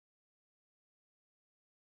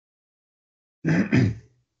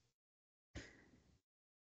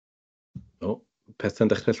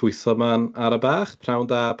Pethau'n dechrau llwytho ma'n ar y bach. Prawn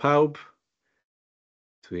da pawb.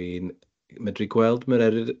 Dwi'n medru gweld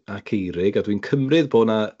Mererid ac Eurig, a dwi'n cymryd bod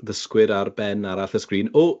yna ddysgwyr ar ben arall y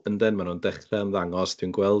sgrin. Ynden, maen nhw'n dechrau ymddangos.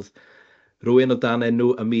 Dwi'n gweld rhywun o dan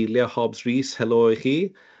enw Amelia Hobbs-Rees, helo i chi.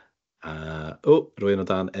 Rhywun o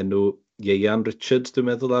dan enw Ieuan Richards,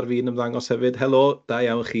 dwi'n meddwl ar fi'n ymddangos hefyd. Helo, da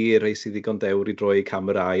iawn chi, rhai sydd ddigon dewr i droi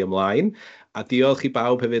camerâu ymlaen. A diolch i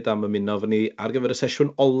bawb hefyd am ymuno fy ni ar gyfer y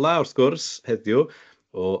sesiwn ola wrth gwrs heddiw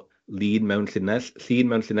o Llun mewn Llinell. Llun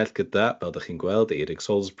mewn Llinell gyda, fel ydych chi'n gweld, Eurig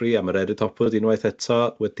Salisbury a Mererid Hopwood unwaith eto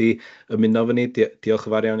wedi ymuno fy ni. Diolch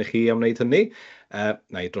yn fawr iawn i chi am wneud hynny.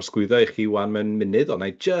 Na i drosglwyddo i chi wan mewn munud, ond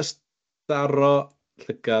na i just ddaro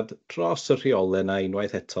llygad dros y rheolau yna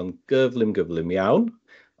unwaith eto'n gyflym iawn.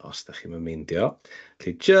 Os ydych chi'n meindio.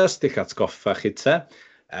 Felly just i'ch atgoffa chi te.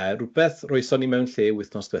 Rhywbeth roeson ni mewn lle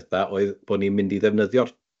wythnos diwetha oedd bod ni'n mynd i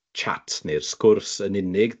ddefnyddio'r chat neu'r sgwrs yn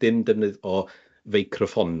unig, dim defnydd o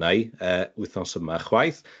feicrofonau wythnos yma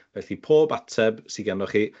chwaith. Felly pob ateb sydd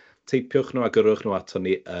ganddoch chi, teipiwch nhw a gyrwch nhw ato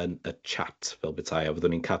ni yn y chat fel betai, a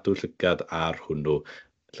fyddwn ni'n cadw llygad ar hwnnw,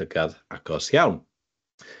 llygad agos iawn.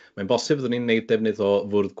 Mae'n bosib fyddwn ni'n gwneud defnydd o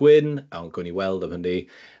fwrdd gwyn, a ond gawn ni weld am hynny.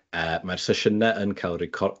 Mae'r sesiynau yn cael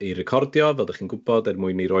ei recordio, fel ydych chi'n gwybod,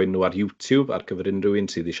 mwyn i roi nhw ar YouTube ar gyfer unrhyw un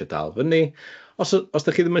sydd eisiau dal fyny. Os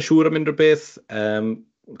ydych chi ddim yn siŵr am unrhyw beth,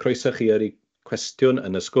 croeso chi ar ei cwestiwn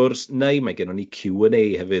yn y sgwrs, neu mae gennym ni Q&A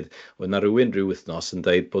hefyd. Oedd yna rhywun rhyw wythnos yn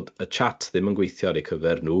dweud bod y chat ddim yn gweithio ar eu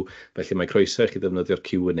cyfer nhw, felly mae croeso chi ddefnyddio'r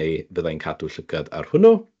Q&A byddai'n cadw llygad ar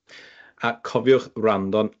hwnnw. A cofiwch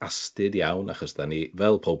wrando'n astyd iawn, achos da ni,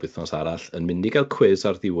 fel pob wythnos arall, yn mynd i gael cwiz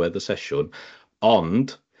ar ddiwedd y sesiwn,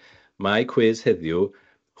 ond mae cwiz heddiw,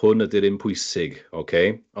 hwn ydy'r un pwysig,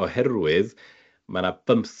 oherwydd mae yna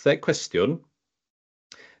 15 cwestiwn,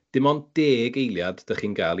 dim ond 10 eiliad ydych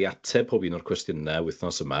chi'n gael i ateb pob un o'r cwestiynau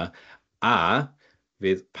wythnos yma, a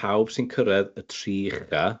fydd pawb sy'n cyrraedd y 3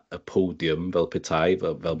 ucha, y podium fel petai,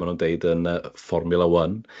 fel maen nhw'n deud yn Formula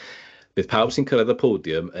 1, bydd pawb sy'n cyrraedd y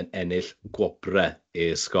podium yn ennill gwobrau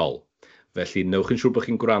e-sgol. Felly, newch yn siŵr bod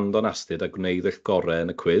chi'n gwrando'n astyd a gwneud eich gorau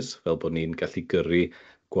yn y cwiz, fel bod ni'n gallu gyrru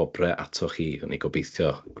gwobrau ato chi, yn ei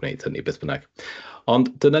gobeithio gwneud hynny beth bynnag.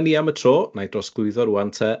 Ond dyna ni am y tro, na i drosglwyddo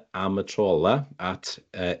rwan te am y tro ola at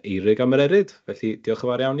Eurig a Mererid. Felly, diolch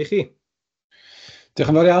yn fawr iawn i chi.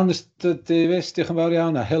 Diolch yn fawr iawn, Mr Davies, diolch yn fawr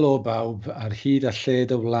iawn, a helo bawb ar hyd a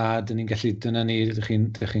lled y wlad. Ni'n gallu, dyna ni, ydych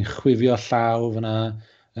chi'n chwifio llaw fyna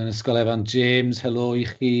yn ysgol Efan James, helo i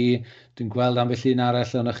chi. Dwi'n gweld ambell un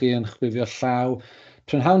arall o'na chi yn chwifio llaw.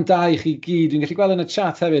 Prynhawn da i chi gyd. Dwi'n gallu gweld yn y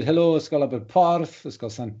chat hefyd. Helo, Ysgol Aberporth,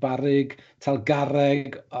 Ysgol Sant Barrig,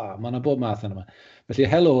 Talgarreg. Mae yna bob math yna. Felly,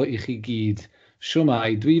 helo i chi gyd.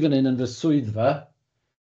 Siwmai, dwi fan hyn yn fy swyddfa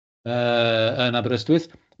yn Aberystwyth.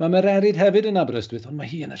 Mae Mererid hefyd yn Aberystwyth, ond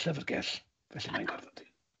mae hi yn y llyfrgell. Felly mae'n gorfod.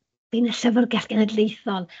 Fi'n y llyfrgell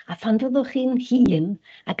genedlaethol, a phan fyddwch chi'n hun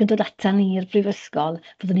ac yn dod atan ni i'r brifysgol,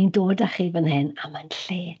 fyddwn ni'n dod â chi fan hyn, a mae'n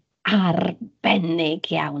lle arbennig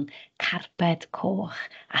iawn, carped coch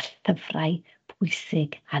a llyfrau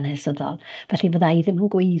pwysig hanesyddol. Felly fydda i ddim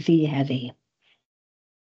yn gweiddi heddi.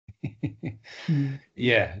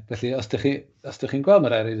 Felly os ydych chi'n gweld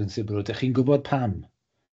Mererid yn Sibrwd, ydych chi'n gwybod pam.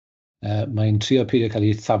 Mae'n trio peidio cael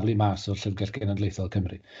ei thaflu mas o'r Llyfrgell Genedlaethol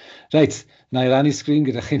Cymru. Reit, na i rannu sgrin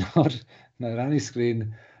gyda chi nawr. Na i rannu sgrin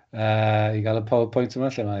i gael y PowerPoint yma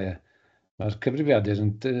lle mae e. Mae'r cyfrifiadur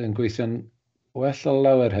yn gweithio'n well o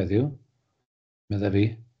lawer heddiw, medda fi.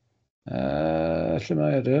 Lle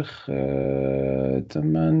mae edrych?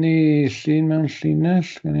 Dyma ni, Llun mewn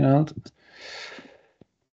Llinell. Gan i weld.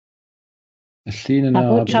 Y llun yna...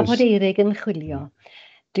 Tra bod Eurig yn chwilio,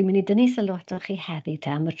 dwi'n mynd i dynnu sylw atoch chi heddi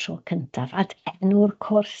te am y tro cyntaf at enw'r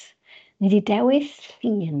cwrs. Ni wedi dewis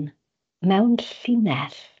llun mewn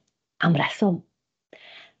Llinell am reswm.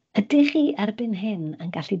 Ydych chi erbyn hyn yn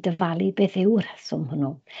gallu dyfalu beth yw'r reswm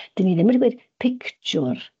hwnnw? Dyn ni ddim wedi gweud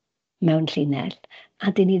pictiwr mewn Llinell, a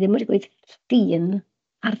dyn ni ddim wedi gweud llun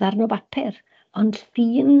ar ddarn o bapur, ond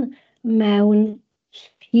llun mewn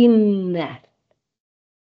Llinell.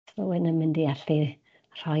 Rwy'n yn mynd i allu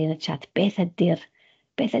rhoi yn y chat beth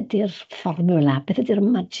ydy'r fformwla, beth ydy'r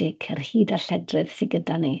magic, yr hyd a lledredd sydd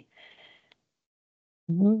gyda ni.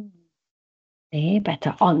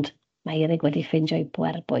 Beta, ond mae Eurig wedi ffeindio ei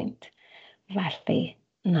bwerbwynt. Felly,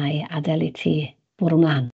 na i adael i ti bwrw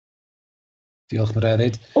mlaen. Diolch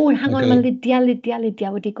Mererid. Hang on, mae Lydia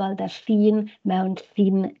wedi gweld y llun mewn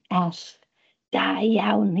Llinell. Da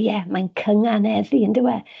iawn, mae'n cynganeddu, yn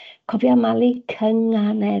dywe? Cofio malu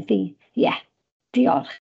cynganeddu.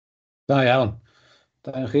 Diolch. Da iawn. Da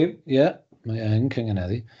iawn chi, mae e'n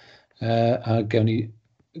cynganeddu. A gewn ni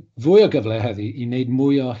fwy o gyfle heddi i wneud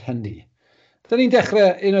mwy o hynny. Da ni'n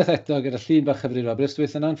dechrau unwaith eto gyda llun bach hyfryd o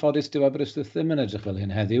Aberystwyth. Yn anffodus, dyw Aberystwyth ddim yn edrych fel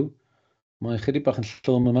hyn heddiw. Mae'n chydig bach yn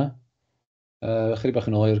llwm yma. Chydig bach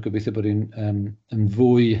yn oer, gobeithio bod hi'n yn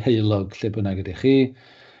fwy heulog lle bynnag ydych chi.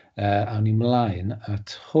 Awn ni mlaen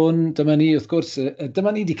at hwn. Dyma ni, wrth gwrs,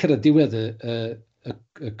 dyma ni wedi cyrraedd diwedd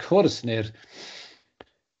y cwrs neu'r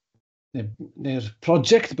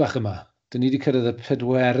prosiect bach yma. Dyn ni wedi cyrraedd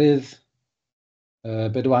y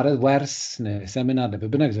bedwaredd wers neu seminar neu be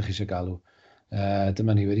bynnag ydych chi eisiau galw.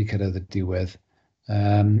 Dyma ni wedi cyrraedd y diwedd.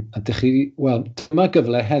 A dyma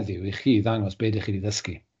gyfle heddiw i chi ddangos beth ydych chi wedi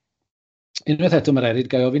ddysgu. Unwaith eto Mererid,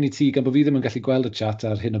 gai ofyn i ti, gan bod fi ddim yn gallu gweld y chat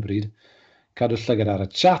ar hyn o bryd, cadw llygad ar y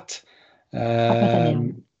chat.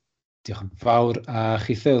 Diolch yn fawr. A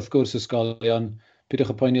chithau wrth gwrs ysgolion,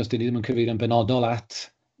 pidwch y poeni os dyn ni ddim yn cyfeirio yn benodol at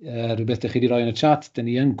rhywbeth ydych chi wedi rhoi yn y chat, dyn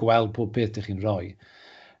ni yn gweld pob beth ydych chi'n rhoi.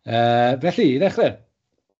 Felly, i ddechrau,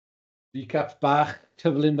 recap bach,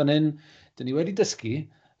 cyflym fan hyn, dyn ni wedi dysgu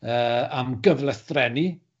am gyflethrenu.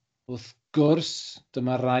 Wrth gwrs,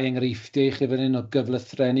 dyma rai enghreifftiau i chi fan hyn o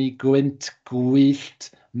gyflethrenu, gwynt, gwyllt,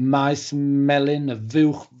 maes melyn, y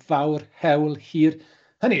fuwch fawr, hewl, hir.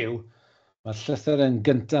 Hynny yw, mae'r llythyr yn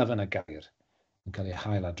gyntaf yn y gair yn cael ei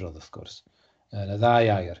hailadrodd wrth gwrs. Yn y ddau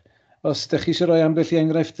air. Os ydych chi eisiau rhoi ambell i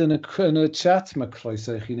enghraifft yn y chat, mae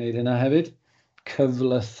croeso i chi wneud hynna hefyd.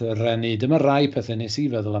 Cyflethrenu. Dyma rai pethau nes i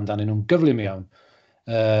feddwl amdanyn nhw'n gyflym iawn.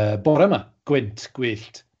 Bore yma, gwynt,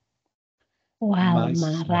 gwyllt. Wel,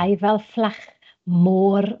 mae rai fel fflach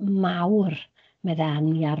môr mawr, meddai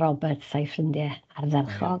ni a Robert sa'i ffrindiau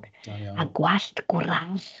ardderchog. A gwallt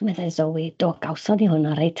gwrach, meddai Zoe. Do, gawson ni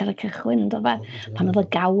hwnna reit ar y cychwyn, ynddo fe? Pan oedd y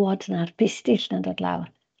gawod na'r pistill na'n dod lawr.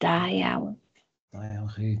 Da iawn. Da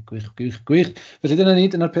iawn chi, gwych. Felly dyna ni,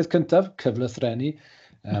 dyna'r peth cyntaf, cyflethrenu.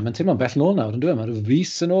 Mae'n teimlo'n bell nôl nawr, yn dweud, mae rhyw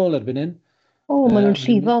fus yn ôl erbyn hyn. Maen nhw'n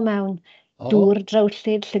llifo mewn dŵr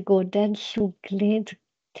drawllyd, llygoden, llwglyd.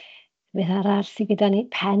 Beth arall sydd gyda ni?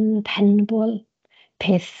 Penbwl,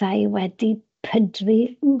 pethau wedi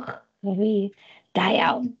pydru. Da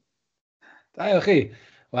iawn. Da iawn chi.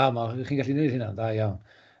 Wel, chi'n gallu gwneud hynna, da iawn.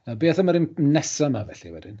 Beth yma'r nesaf yma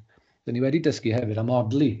felly wedyn? Dyn ni wedi dysgu hefyd am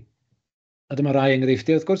odli. A dyma rai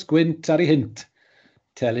enghreifftiau, wrth gwrs, gwynt ar ei hynt.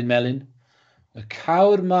 Telyn melyn. Y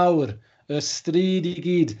cawr mawr, y stryd i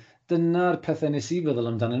gyd. Dyna'r pethau nes i feddwl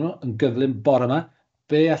amdano nhw yn gyflym bore yma.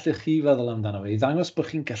 Be allwch chi feddwl amdano fe? I ddangos bod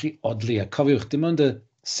chi'n gallu odli. A cofiwch, dim ond y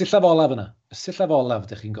sillaf olaf yna. Y sillaf olaf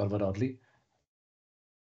ydych chi'n gorfod odli.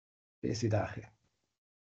 Be sydd â chi?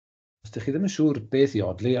 Os ydych chi ddim yn siŵr beth i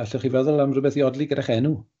odli, allwch chi feddwl am rhywbeth i odli gyda'ch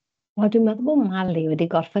enw? Wel, dwi'n meddwl bod Mali wedi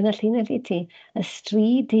gorffen y llun ydy ti. Y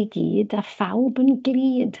stryd i gyd a phawb yn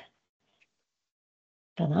glid.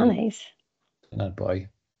 Dyna neis. Dyna'r boi.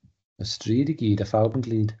 Y stryd i gyd a phawb yn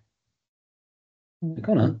glid. Dic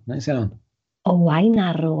hwnna, neis iawn. Owain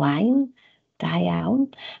ar Owain, da iawn.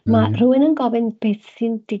 Mae rhywun yn gofyn beth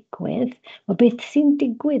sy'n digwydd. Wel, beth sy'n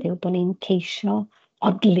digwydd yw bod ni'n ceisio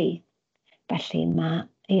odli. Felly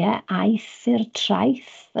mae ais i'r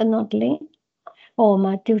traeth yn odli.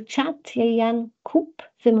 Mae dyw chat Ieian cwp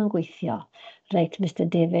ddim yn gweithio. Reit, Mr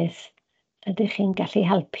Davies, ydych chi'n gallu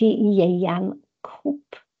helpu i Ieian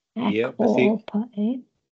cwp?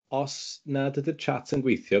 Os nad ydy'r chat yn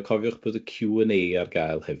gweithio, cofiwch bod y Q&A ar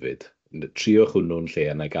gael hefyd. Triwch hwnnw'n lle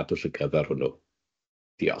yna gadw llygad ar hwnnw.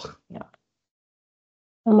 Diolch.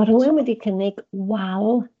 Mae rhywun wedi cynnig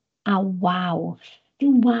wal a waw.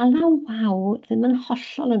 Dyw wal a waw ddim yn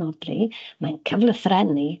hollol yn odli. Mae'n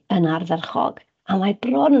cyflethrenu yn ardderchog. A mae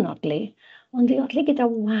bron yn odli. Ond i odli gyda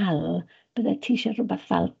wal, byddai ti eisiau rhywbeth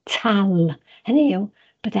fel tal. Hynny yw,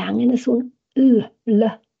 byddai angen y sŵn l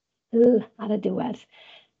ar y diwedd.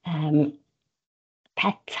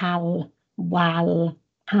 Petal, wal,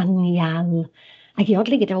 anial. Ac i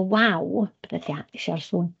odli gyda waw, byddai ti eisiau'r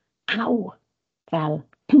sŵn aw, fel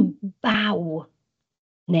baw,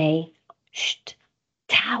 neu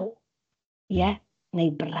taw.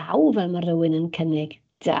 Neu braw fel mae rhywun yn cynnig.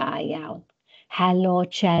 Da iawn. Helo,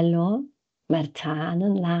 cello, mae'r tân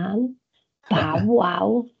yn lan. Baw,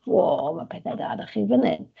 waw. Mae pethau da ydych chi fan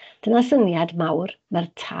hyn. Dyna syniad mawr, mae'r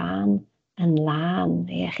tân yn lan.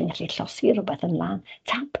 Chi'n gallu llosi rhywbeth yn lan.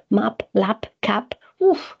 Tap, map, lap, cap.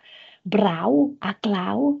 Braw a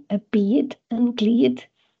glaw, y byd yn glid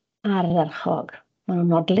ardderchog. Maen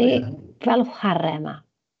nhw'n odli fel chwarae yma.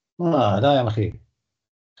 Da iawn chi.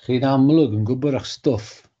 Chi'n amlwg yn gwybod eich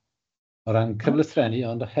stwff o ran cyflethrenu,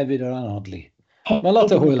 ond hefyd o ran odli. Mae lot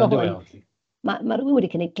o hwyl yn dweud. Mae rhywun wedi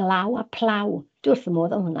cynnig glaw a plaw. Dwi wrth y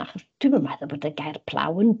modd o hwnna, achos dwi'n meddwl bod y gair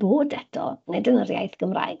plaw yn bod eto, nid yn yr iaith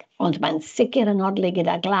Gymraeg. Ond mae'n sicr yn odli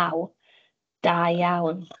gyda glaw. Da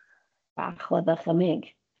iawn. bach o ddychymyg.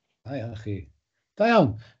 Da iawn chi. Da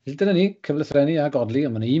iawn. Felly dyna ni, cyflwythrenu a godlu,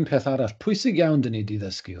 ond mae yna un peth arall pwysig iawn dyn ni wedi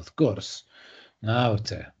ddysgu, wrth gwrs. Nawr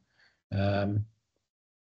te.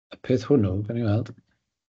 Y peth hwnnw, gan i weld,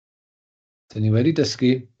 dyn ni wedi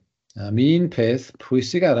dysgu am un peth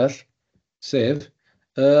pwysig arall, sef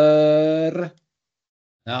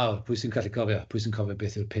Nawr, pwy sy'n gallu cofio? Pwy sy'n cofio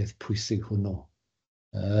beth yw'r peth pwysig hwnnw?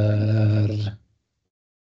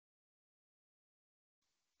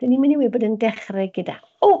 Dyn ni'n mynd i wybod yn dechrau gyda,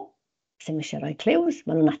 sy'n eisiau rhoi cliws,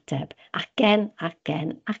 maen nhw'n ateb. Acen,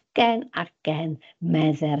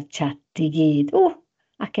 medde'r chat i gyd.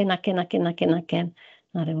 Acen.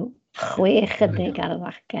 Na rhyw 6 chydig ar yr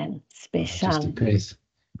acen, special. Just y peth.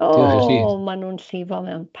 Diolch i chi. Maen nhw'n llifo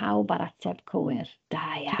mewn pawb ar ateb cywir. Da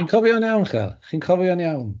iawn. Chi'n cofio'n iawn, Chael? Chi'n cofio'n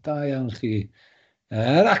iawn? Da iawn chi.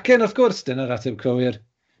 Yr acen, wrth gwrs, dyna'r ateb cywir.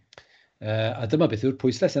 A dyma beth yw'r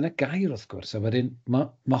pwyslais yn y gair, wrth gwrs. A wedyn,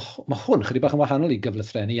 mae hwn chydig bach yn wahanol i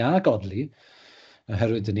gyflwythrenu a godlu,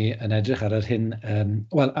 oherwydd dyn ni yn edrych ar yr hyn,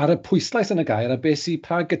 ar y pwyslais yn y gair, a beth sy'n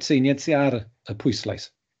pa gytseiniad sy'n ar y pwyslais.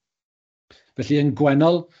 Felly yn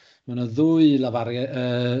gwennol, mae yna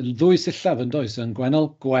ddwy sillaf yn does, yn gwennol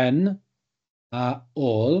gwen a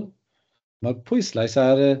ôl, mae'r pwyslais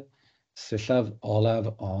ar y sillaf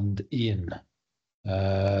olaf ond un,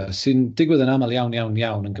 sy'n digwydd yn aml iawn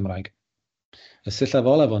yn Gymraeg. Y sillaf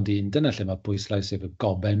olaf ond un, dyna lle mae pwyslais sef y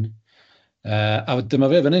goben. A dyma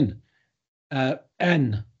fe fan hyn. N,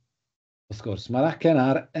 wrth gwrs, mae'r acen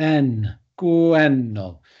ar N,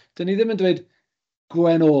 gwennol. Dyn ni ddim yn dweud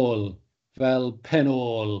gwenol fel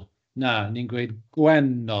penol. Na, ni'n gweud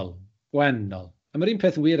gwennol. A mae'r un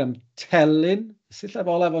peth wir am telyn, y sillaf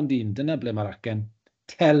olaf ond un, dyna ble mae'r acen.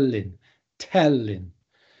 Telyn.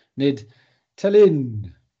 Nid telyn,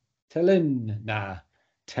 na.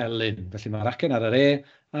 Telyn. Felly mae'r acen ar yr E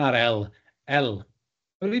a'r L.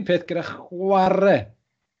 Mae'r un peth gyda chwarae.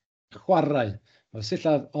 Mae'r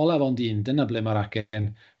sillaf olaf ond un, dyna ble mae'r acen.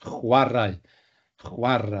 Chwarae.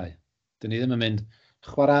 Dyn ni ddim yn mynd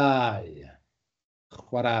chwarae.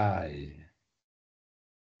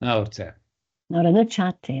 Nawr te. Nawr yn y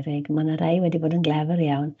chat, Eurig, mae yna rai wedi bod yn glefer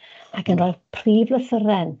iawn ac yn rhoi prif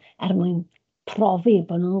lythyren mwyn profi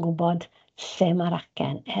bod nhw'n gwybod lle mae'r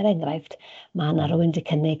acen. Enghraifft, mae yna rhywun wedi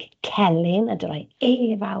cynnig celyn, a dwi'n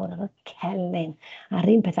rhoi fawr ar y celyn. A'r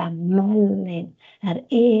un peth am melyn, yr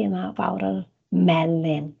fawr ar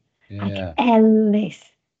melyn. Ac Ellis,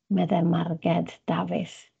 meddai Marged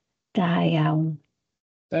Dafis. Da iawn.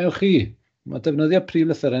 Da iawn chi. Mae defnyddio prif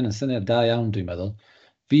lythyren yn syniad da iawn, dwi'n meddwl.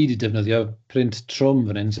 Fi wedi defnyddio print trwm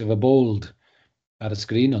fan hyn, sef y bold ar y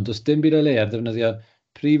sgrin, ond does dim byd o le ar defnyddio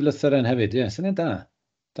prif lythyren hefyd. Ie, syniad da.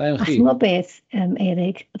 Da iawn chi. A chmo beth,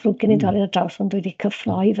 Eurig, rwy'n genedoli ar draws ond dwi wedi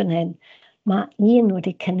cyffroi fan hyn. Mae un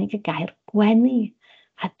wedi cynnig y gair gwenu.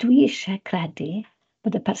 A dwi eisiau credu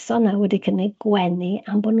bod y person yna wedi cynnig gwenu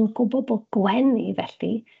am bod nhw'n gwybod bod gwenu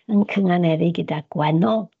felly yn cynganeru gyda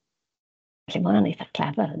gwennol. Felly mae hwnna'n eitha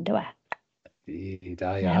clefer, yn dweud.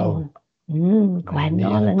 Da iawn.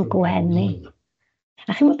 Gwennol yn gwenu.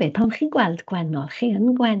 A chi'n meddwl beth, pan chi'n gweld gwennol, chi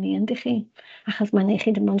yn gwenu, yndych chi? Achos mae'n eich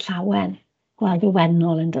chi dim ond llawen gweld y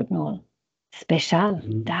wennol yn dod nôl. Special,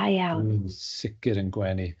 da iawn. Sicr yn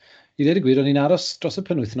gwenu. I ddweud y gwir, o'n i'n aros dros y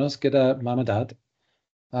penwythnos gyda mam a dad.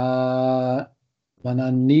 A mae yna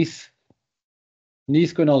nyth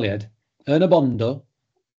gwenolied yn y bondo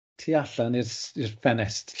tu allan i'r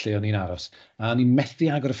ffenest lle o'n i'n aros. A o'n i'n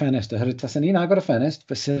methu agor y ffenest, oherwydd tas o'n i'n agor y ffenest,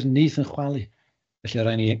 fysa'r nyth yn chwalu. Felly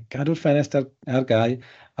rhaid ni gadw'r ffenest ar gau,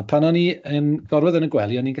 a pan o'n i yn gorfod yn y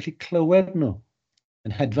gwely, o'n i'n gallu clywed nhw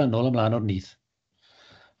yn hedfan nôl ymlaen o'r nyth.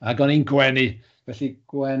 Ac o'n i'n gwenu, felly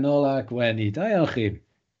gwennol a gwenu. Da iawn chi.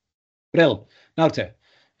 Bril. Nawr te,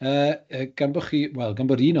 gan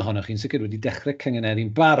bod un ohonoch chi'n sicr wedi dechrau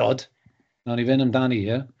cyngeneru'n barod, nawr ni fynd amdani,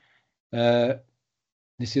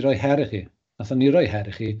 nes i roi her i chi. Nathon ni roi her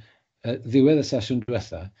i chi ddiwedd y sesiwn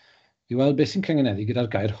diwetha i weld beth sy'n cyngeneddu gyda'r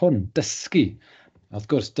gair hwn, dysgu. A wrth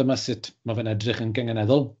gwrs, dyma sut mae fe'n edrych yn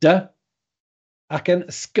gyngeneddol. Dy ac yn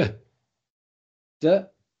sg. Dy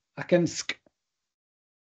ac yn sg.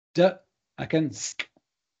 Dy ac yn sg.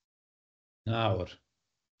 Nawr,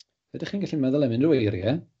 ydych chi'n gallu meddwl am unrhyw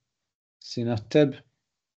eiriau sy'n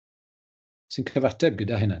cyfateb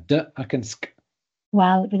gyda hynna. Dy ac yn sg.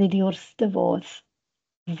 Wel, fyddi di wrth dy fodd.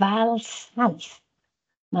 Fel saith,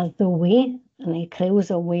 mae ddwy, yn ei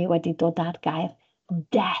criws o wy wedi dod ar gair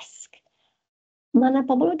desg. Mae yna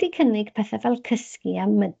bobl wedi cynnig pethau fel cysgu a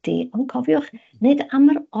mydu, ond cofiwch, nid am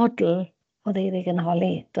yr odl o Eurig yn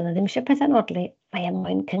holi. Doedd e ddim eisiau pethau'n odlu, mae e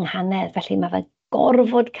moyn cynghanedd, felly mae fe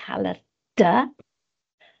gorfod cael yr dy,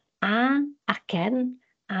 a acen,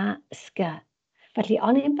 a sg. Felly,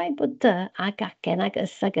 o'n i'n bai bod dy ag acen ag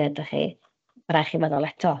ys ag ydych chi, rhaid chi feddwl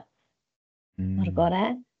eto. O'r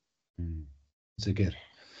gorau. Sicr.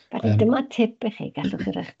 Felly, dyma tip i chi. Gallwch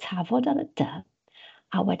chi rhaid tafod ar y dy,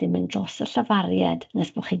 a wedyn mynd dros y llafariad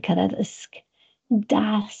nes bod chi'n cyrraedd ysg.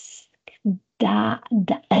 Dasg,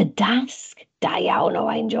 dasg, da iawn o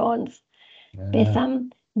Wayne Jones. Beth am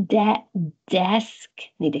desg,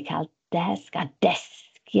 ni wedi cael desg a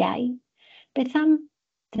desgiau. Beth am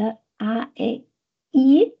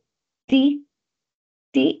I, di,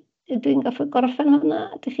 dwi'n gorffen hwnna,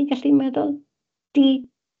 ydych chi'n gallu meddwl? Di,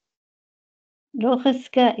 rhowch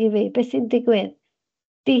ysga i fi, beth sy'n digwydd?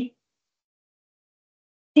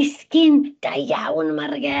 Disgyn, da iawn,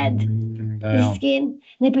 Mererid. Disgyn,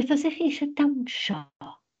 neu beth os ych chi eisiau dawnsio?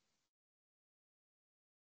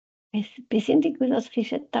 Beth sy'n digwydd os chi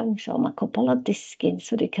eisiau dawnsio? Mae cwbl o disgyns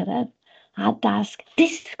wedi cyrraedd. A dasg,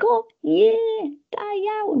 disgo, da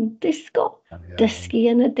iawn, disgo. Dysgu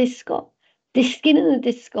yn y disgo. Disgyn yn y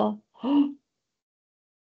disgo.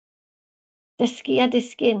 Dysgu a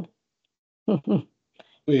disgyn.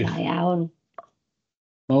 Da iawn.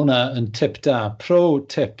 Mae hwnna yn tip da, pro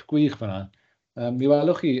tip gwych fyna. Mi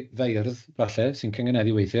welwch chi feirdd, falle, sy'n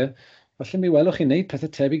cyngeneddu weithiau. Falle mi welwch chi wneud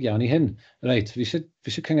pethau tebyg iawn i hyn. Reit, fi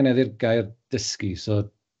eisiau cyngeneddu'r gair dysgu. So,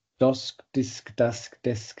 dosg, disg, dasg,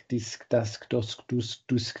 desg, disg, dasg, dosg,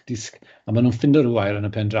 dwsg, disg. A maen nhw'n ffindo rhyw air yn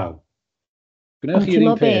y pen draw. Gwneud chi'r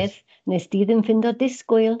un peth. Nes di ddim ffindo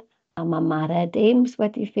disgwyl, a mae Mererid Ames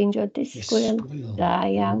wedi ffindio disgwyl. Da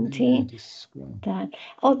iawn ti.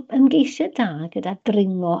 O, ymgeisio da gyda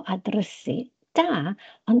dringo a drysu. Da,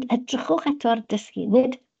 ond edrychwch eto ar dysgu.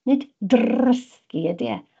 Nid drysgu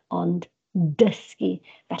ydy e, ond dysgu.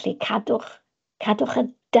 Felly cadwch y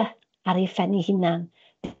dy ar ei phen ei hunan.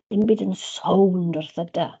 Dim byd yn sownd wrth y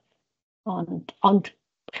dy. Ond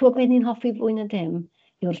chybod beth ni'n hoffi fwy na dim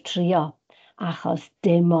yw'r trio. Achos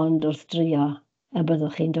dim ond wrth drio y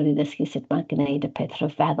byddwch chi'n dod i ddysgu sut mae'n gwneud y peth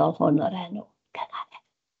rhyfeddol hwn o'r enw.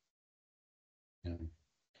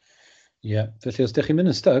 Ie, felly os ydych chi'n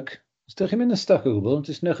mynd yn styc, o gwbl,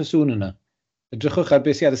 jyst newch y sŵn yna. Edrychwch ar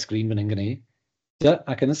beth sydd ar y sgrin fan hyn gen i. Dy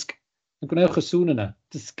ac yn ysg. Yn gwnewch y sŵn yna.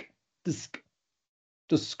 Dysg, dysg,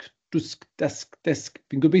 dwsg, dwsg, desg, desg.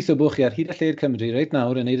 Fi'n gobeithio bod chi ar hyd a lle'r Cymru reit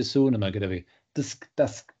nawr yn gwneud y sŵn yma gyda fi. Dysg,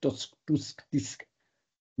 dasg, dwsg, dwsg, disg.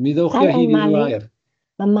 Mi ddewch chi ar hyd i ryw air.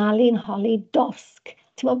 Mae Mali'n holi dosg.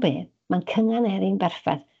 Ti'n meddwl beth? Mae'n cynganeddu'n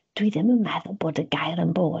berffaith. Dwi ddim yn meddwl bod y gair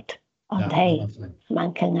yn bod. Ond hei,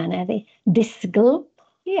 mae'n cynganeddu. Disgl.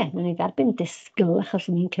 Ie, nhw'n ni dderbyn disgl achos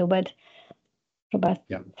ni'n clywed rhywbeth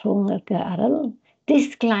rhwng y gair.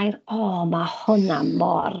 Disglair. Mae hwnna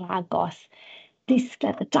mor agos.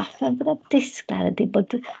 Disglair. Y dathaf bod y disglair ydy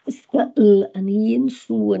bod ysgl yn un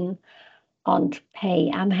sŵn. Ond, hei,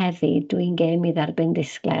 am heddi, dwi'n gêm i dderbyn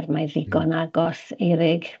disglair. Mae ddigon agos,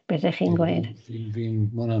 Eurig, beth ydych chi'n gweud? Mae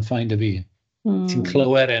hwnna'n ffain dy fi. Ti'n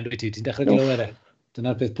clywed e, ti'n dechrau clywed e.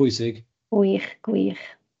 Dyna'r peth pwysig. Gwych.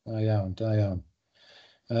 Da iawn, da iawn.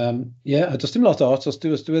 Ie, a does dim lot o ot, os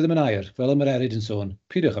dwi ddim yn air, fel y Mererid yn sôn,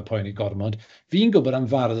 pidwch a poeni gormod. Fi'n gwybod am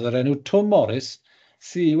fardd o'r enw Tom Morris,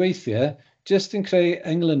 sy'n weithiau, jyst yn creu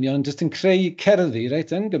englynion, jyst yn creu cerddi,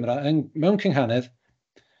 reit, yn Gymraeg, mewn cynghanedd.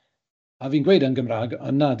 A fi'n gweud yn Gymraeg,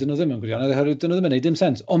 ond na, dyn nhw ddim yn gwirionedd, oherwydd dyn nhw ddim yn gwneud dim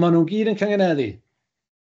sens. Ond maen nhw'n gyd yn cyngeneddu.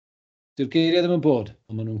 Dyw'r geiriau ddim yn bod,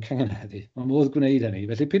 ond maen nhw'n cyngeneddu. Mae'n modd gwneud hynny,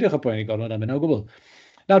 felly pidwch a poeni gormod am hynny o gwbl.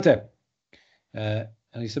 Nawr te,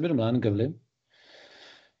 a ni symud ymlaen yn gyflym.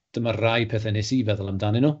 Dyma rai pethau nes i feddwl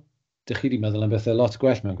amdanyn nhw. Dych chi wedi meddwl am bethau lot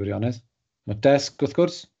gwell mewn gwirionedd. Mae desg, wrth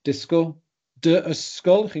gwrs, disgo,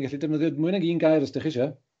 dy-ysgol. Chi'n gallu defnyddio mwy nag un gair os ydych chi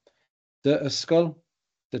eisiau. Dy-ysgol,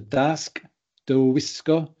 dy-dasg,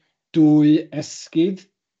 dy-wisgo, dwy esgyd.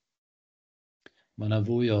 Mae yna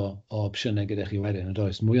fwy o opsiynau gyda chi wedyn, yn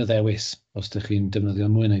does? Mwy o ddewis os ydych chi'n defnyddio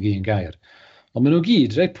mwy nag un gair. Ond maen nhw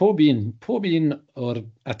gyd, reit, pob un o'r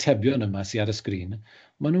atebion yma sydd ar y sgrin,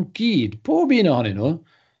 maen nhw gyd, pob un ohonyn nhw,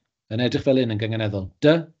 yn edrych fel un yn gyngeneddol.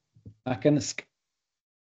 Dy ac yn ysg.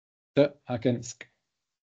 Dy ac yn ysg.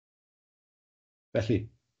 Felly,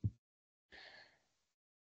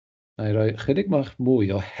 na i roi chydig mwy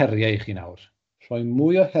o heriau i chi nawr. Rhoi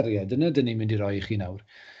mwy o heriau, dyna dyn ni'n mynd i roi i chi nawr.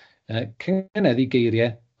 Cyngeneddu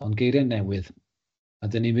geiriau, ond geiriau newydd. A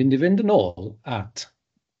dyn ni'n mynd i fynd yn ôl at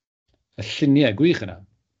y lluniau gwych yna.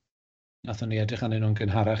 Nathon ni edrych arnyn nhw'n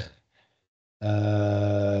gynharach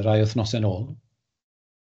rai wythnosau nôl.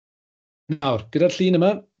 Nawr, gyda'r llun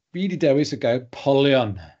yma, fi wedi dewis y gair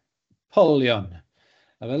polion. Polion.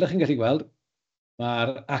 A fel ydych chi'n gallu gweld,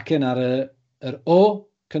 mae'r acen ar yr O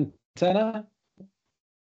cyntaf yna.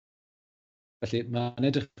 Felly mae'n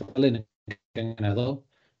edrych fel un yn gyngeneddol.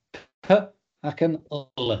 P ac yn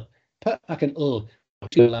L. P ac yn l.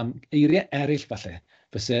 Dwi'n am eiriau eraill falle,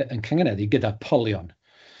 fyse yn cyngeneddu gyda polion.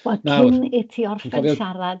 Wel, Nawr, cyn i ti orffen cofio-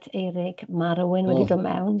 siarad, Eurig, mae rhywun wedi O. dod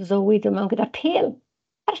mewn, Zoe dod mewn gyda pêl.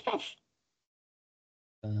 Perffaith.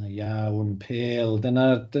 Iawn, pêl,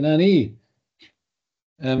 dyna ni.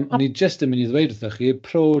 O'n i jyst yn mynd i ddweud wrthych chi,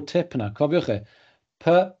 pro tip yna, cofiwch chi.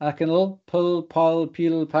 P ac yn l, pwl, pol,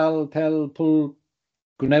 pil, pal, pel, pwl.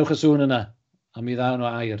 Gwnewch y sŵn yna, am i ddawn o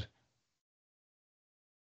air.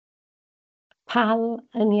 Pal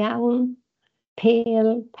yn iawn,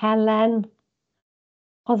 pêl, pelen.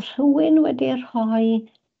 Oedd rhywun wedi rhoi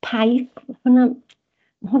paip,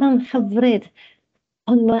 hwnna'n hyfryd,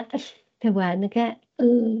 ond mae y lliwen,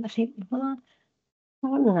 felly hwnna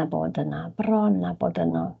bron yna bod yna, bron yna bod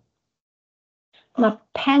yna. Mae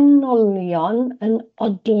penolion yn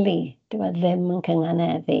odli, dyw e ddim yn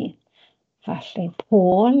cynganeddu. Felly,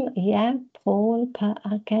 pôl, ie, pôl, P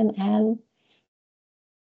ac N L.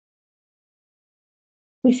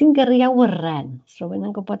 Pwy sy'n gyrru awyren? Os rhywun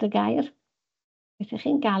yn gwybod y gair? Beth ych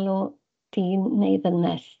chi'n galw dyn neu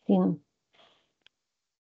ddynes sy'n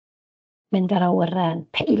mynd ar awyren?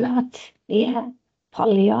 Peilot, ie,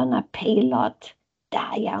 polion a peilot.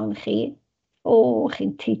 Da iawn chi. O,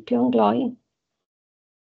 chi'n teipio'n gloi.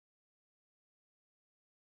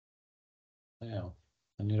 Iawn.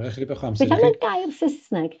 O'n i roi chydig bach o Beth amser am i y chi. gair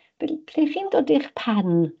Saesneg? Ble chi'n dod i'ch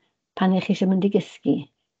pen pan ych chi eisiau mynd i gysgu?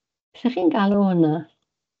 Beth ych chi'n galw hwnna?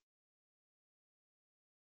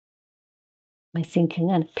 Mae sy'n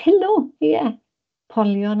cyngan. Pilo, ie.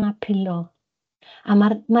 Polion a pilo. A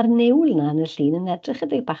mae'r niwl na yn y llun yn edrych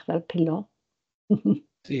ydy bach fel pilo.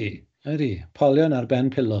 Ydy, polion ar ben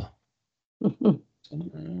pilo.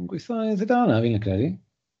 Gweithio iddi da hwnna, fi'n credu.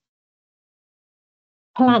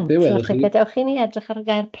 Plant, Be welwch felly chi? gadewch chi ni edrych ar y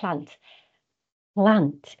gair plant.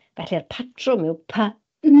 Plant, felly'r patrwm yw P,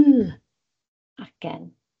 Y, acen,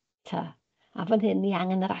 T. A fan hyn ni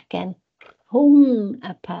angen yr acen rhwng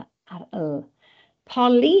y P a'r Y.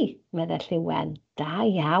 Poli, meddwl Llywen, da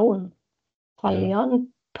iawn. Polion,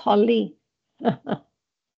 poli.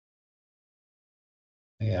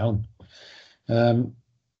 Iawn.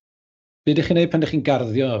 Be ydych chi'n neud pan ydych chi'n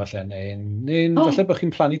garddio, falle? Neu O! falle bod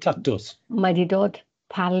chi'n plannu tatws? Mae di dod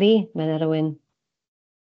pali, meddwl rhywun.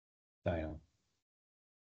 Da iawn.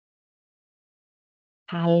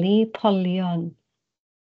 Pali polion.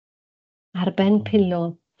 Ar ben pilo.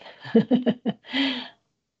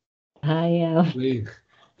 Da iawn. Gwych.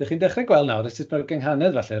 Ydych chi'n dechrau gweld nawr, sut mae'r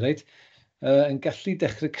gynghanedd falle, reit? Yn gallu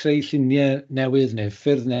dechrau creu lluniau newydd neu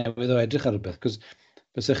ffyrdd newydd o edrych ar rhywbeth. Cos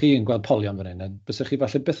bysych chi yn gweld polion fan hyn, a bysych chi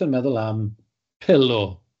falle byth yn meddwl am pilo,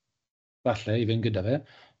 falle, i fynd gyda fe.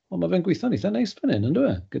 Ond mae fe'n gweithio'n eitha neis fan hyn, ynddo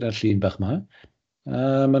fe? Gyda'r llun bach yma.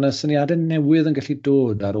 Mae yna syniadau newydd yn gallu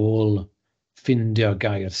dod ar ôl ffindio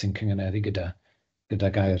gair sy'n cynganeddu gyda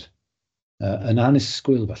gair yn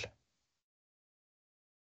anusgwyl, falle.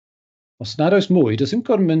 Os nad oes mwy, does dim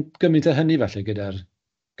gormod gymryd â hynny falle gyda'r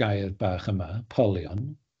gair bach yma,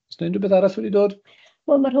 polion. Os yna unrhyw beth arall wedi dod?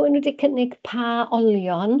 Wel, mae rhywun wedi cynnig pa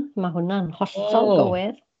olion. Mae hwnna'n hollol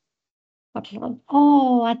gywir. O,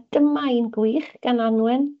 a dyma un gwych gan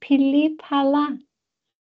Anwen. Pili pala.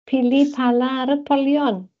 Pili pala ar y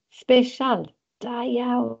polion. Special. Da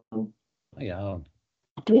iawn. Iawn.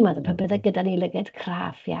 Dwi'n meddwl pe bydde gyda ni lyged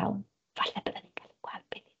craff iawn. Falle bydde ni'n cael gweld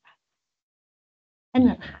pili pala. Yn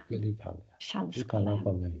yr Pili pala. sians Pili pala glen.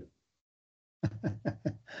 polion.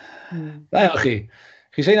 Da iawn chi.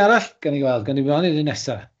 Chi eisiau un arall? Gan i gweld. Gan i flaen i'r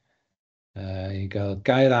nesaf. I gael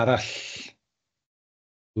gair arall.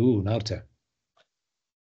 Nawr te.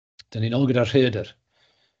 Dyna ni'n ôl gyda'r rhaeadr.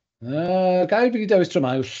 Gair fi wedi dewis tro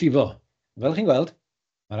yma yw llifo. Fel chi'n gweld,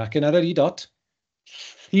 mae'r acen ar yr i dot.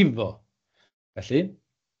 Llifo. Felly,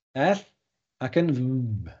 L ac yn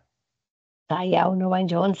V. Da iawn, Owain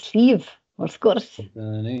Jones. Llif, wrth gwrs.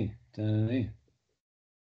 Dyna ni.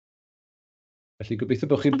 Felly gobeithio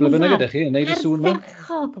bod chi'n blyfynu gyda chi yn neud y sŵn yma.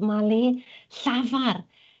 Ardderchog, Mali. Llafar.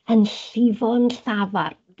 Yn llifo'n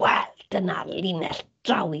llafar. Wel, dyna linell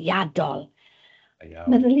drawiadol.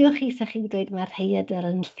 Meddyliwch chi sa'ch chi'n dweud mae'r rhaeadr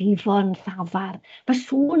yn llifo'n llafar. Mae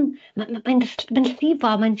sŵn, mae'n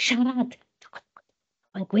llifo, mae'n siarad.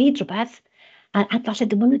 Mae'n gweud rhywbeth. A falle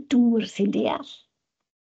dim ond y dŵr sy'n deall.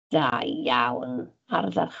 Da iawn,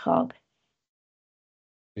 ardderchog.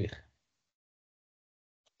 Gwych.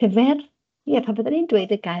 Llyfr? Ie, pa byddwn ni'n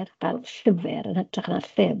dweud y gair fel llyfr yn hytrach na'r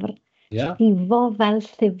llyfr. Llifo fel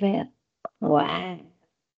llyfr. Wel.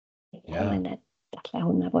 Mae'n dalle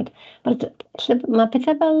hwnna fod. Mae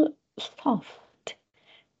pethau fel soft.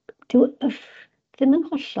 Dyw ddim yn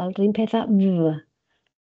hollol rhywun pethau f.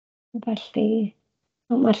 Felly,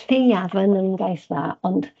 mae'r lleiaf yn gaeth dda,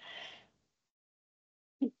 ond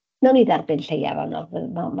Nawn ni dderbyn lleiaf o'n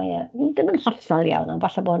ddim yn hollol iawn, ond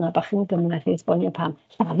falle bod yna bach yn gymryd i esbonio pam.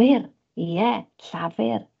 Llafur, ie,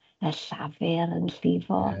 llafur. Y llafur yn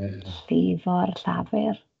llifo'r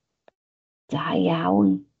llafur. Da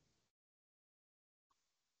iawn.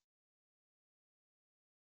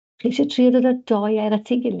 Chi eisiau trio dod y doi ar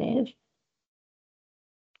at ei gilydd?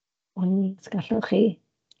 Ond gallwch chi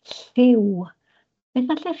lliw.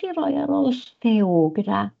 Beth allech chi roi ar ôl lliw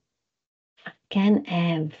gyda acen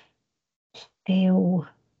ef? Lliw.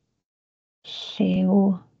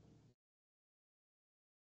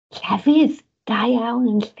 Llefydd, da iawn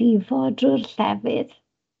yn llifo drwy'r llefydd.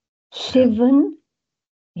 Llyfn.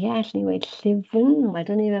 Ie, allwn ni weid llyfn.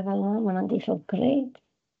 Wedwn ni fe fel yna, mae'n gweithio gred.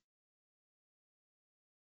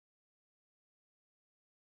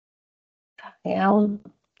 Iawn.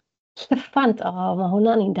 Llyffant, mae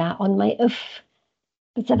hwnna'n un da, ond mae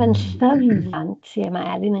byta fe'n llyfant. Ie, mae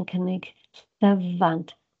Elin yn cynnig llyfant.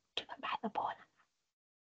 Dwi'n meddwl bod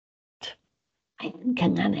mae'n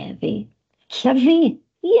cynganeddu. Llyfu,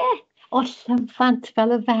 ie, o llyfant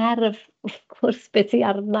fel y ferf, wrth gwrs beth i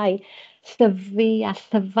arnau. Llyfu a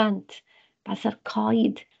llyfant, bas yr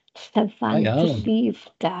coed, llyfant y llif,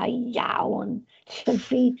 da iawn.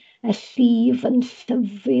 Llyfu, y llif yn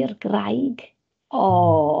llyfu'r graig. O,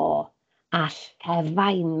 a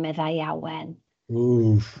llefain meddai awen.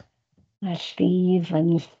 Wff. Y llif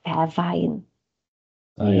yn llefain.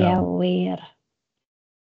 Ie, wir.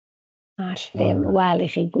 A llym, wel, i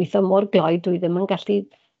chi gweithio mor gloi, dwi ddim yn gallu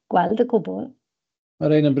gweld y gwbl.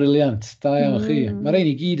 Mae'r ein yn briliant, da iawn chi. Mae'r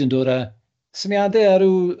ein i gyd yn dod â syniadau a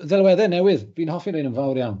rhyw ddelweddau newydd. Fi'n hoffi'r ein yn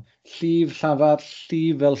fawr iawn. Llif, llafar,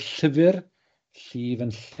 llif fel llyfr, llif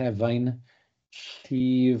yn llefain,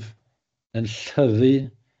 llif yn llyfu.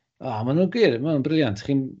 Maen nhw'n gyr, maen nhw'n briliant.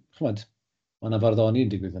 Chi'n chymod, mae yna farddoni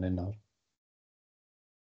yn digwydd yn un nawr.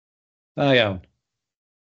 Da iawn.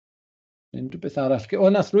 Unrhyw beth arall. O,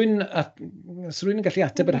 nath rwy'n yn gallu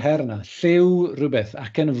ateb yr her yna. Lliw rhywbeth,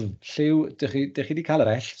 acen f. Lliw, dych chi wedi cael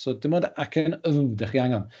yr ell, so dim ond acen f dych chi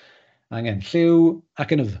angen. Lliw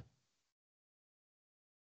acen f.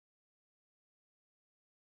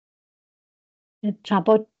 Tra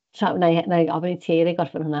bod, na i ofyn i ti Eurig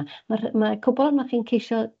gorffen hwnna. Mae cwbl yma chi'n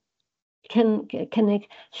ceisio cynnig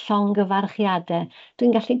llongyfarchiadau.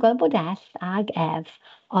 Dwi'n gallu gweld bod ell ag ef,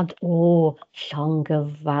 ond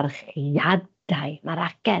llongyfarchiadau. Mae'r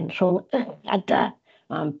acen rhwng a dy.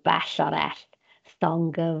 Mae'n bell o'r ell.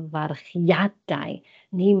 Llongyfarchiadau.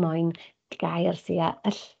 Ni moyn gair sy'n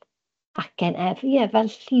acen ef. Ie, fel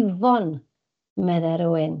llifon, meddai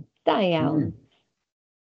rhywun. Da iawn.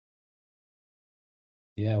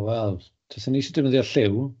 Ie, wel, taswn ni eisiau defnyddio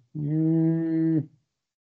lliw.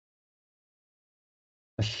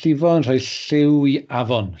 Y llifo yn rhoi lliw i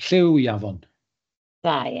afon. Lliw i afon.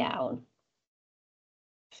 Da iawn.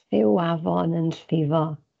 Lliw afon yn llifo.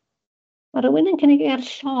 Mae rhywun yn cynnig gair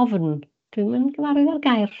llofn. Dwi'n mynd gyfarwydd ar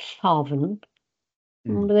gair llofn.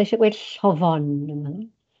 Byddai eisiau gweud llofon.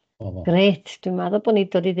 Gret, dwi'n meddwl bod ni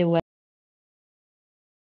dod i ddiwedd.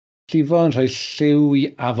 Llifo yn rhoi lliw i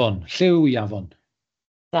afon. Lliw i afon.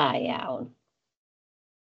 Da iawn.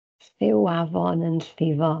 Lliw afon yn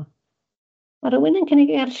llifo. Mae rhywun yn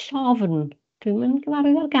cynnig gair llofn. Dwi'n mynd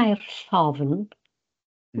gyfarwydd ar gair llofn.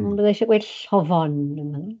 Byddai eisiau gweud llofon.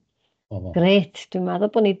 Gret, dwi'n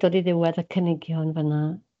meddwl bod ni dod i ddiwedd y cynigion fyna.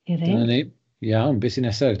 Dyna ni. Iawn, beth sy'n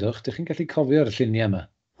nesaf ydych? Dych chi'n gallu cofio'r lluniau yma?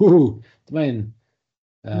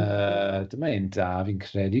 Dyma un da, fi'n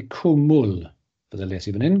credu cwmwl. Byddai les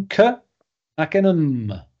i fan hyn. C ac yn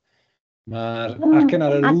ym. Mae'r acen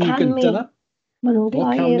ar y rŵ gyntaf yna. Mae nhw'n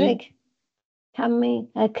gloi, Eurig. Camu,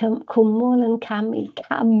 cwmwl yn camu,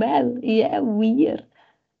 camel, ie, wir.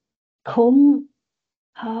 Cwm,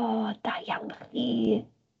 da iawn chi.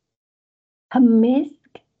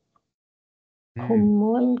 Hymysg,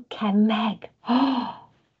 cwmwl, cemeg.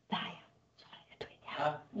 Da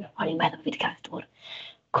iawn. O'n i'n meddwl fi wedi cael dŵr.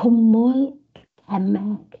 Cwmwl,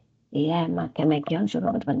 cemeg. Ie, mae cemegion siwr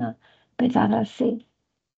o fod fyna. Beth arall si?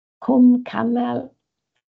 Cwm, camel,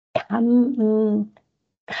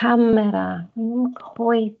 camera,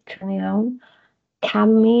 cweit yn iawn,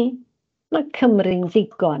 camu, mae Cymru'n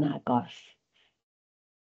ddigon agos.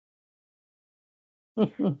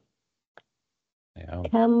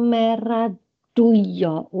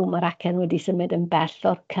 Cymeradwyo, mae'r acen wedi symud yn bell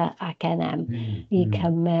o'r C ac N M i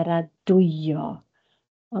cymeradwyo.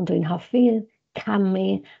 Ond dwi'n hoffi camu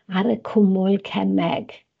ar y cwmwl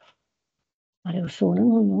cemeg. Mae rhyw sôn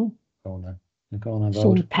yn hwnnw.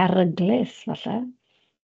 Sôn peryglis, falle.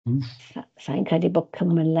 Sa'n credu bod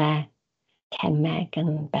cymylau cemeg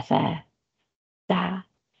yn bethau da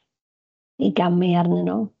i gamu arnyn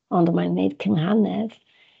nhw, ond mae'n gwneud cynghanedd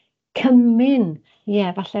Cymyn. Ie,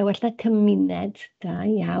 falle wella cymuned. Da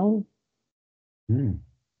iawn.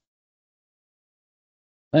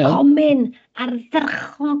 Comin,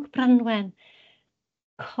 ardderchog Branwen.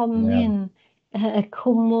 Comin, y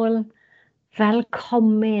cwmwl fel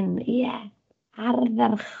comin, ie,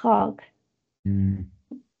 ardderchog.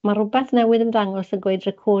 Mae rhywbeth newydd yn dangos yn gweud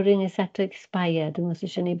recording is set to expire. Dwi'n meddwl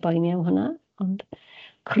eisiau ni boeni am hwnna. Ond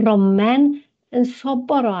cromen yn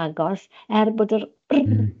sobor o agos bod yr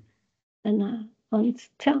yna. Ond,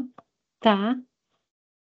 da.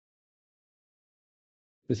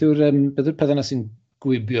 Beth yw'r peth yna sy'n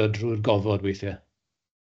gwibio drwy'r gofod weithiau?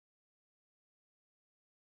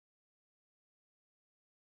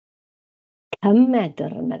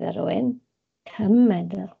 Cymedr, meddwl rhywun.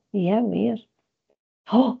 Cymedr, ie, wir.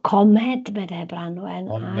 Comed, meddwl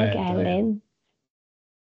Branwen, ag Elin.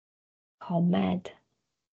 Comed.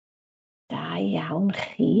 Da iawn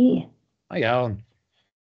chi. Da iawn.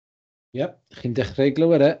 Iep, chi'n dechrau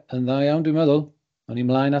glywed yn dda iawn, dwi'n meddwl. O'n i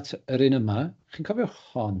mlaen at yr un yma. Chi'n cofio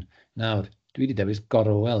hon? Nawr, dwi wedi dewis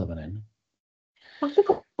gorwel fan hyn. Os yw'n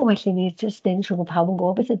gwybod i ni jyst neud siŵr bod pawb yn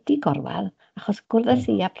gwybod beth ydy gorwel, achos gwrdd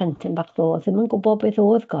i a plentyn bach ddodd, ddim yn gwybod beth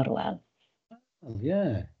oedd gorwel. Ie,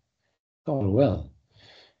 gorwel.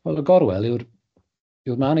 Wel, y gorwel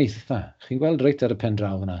yw'r man eitha. Chi'n gweld reit ar y pen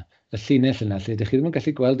draw yna, y llinell yna, lle ydych chi ddim yn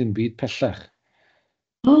gallu gweld dim byd pellach.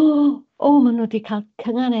 Maen nhw wedi cael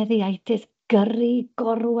cynganeddiaethus gyrru,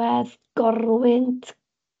 gorwedd, gorwynt,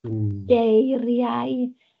 geiriau.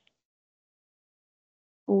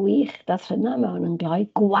 Wych, dath hynna mewn yn gloi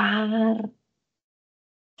gwar,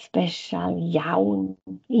 special iawn,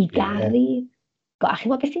 i garu. A chi'n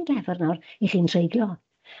gwybod beth sy'n clever nawr i chi'n treiglo?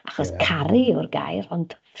 Achos caru yw'r gair,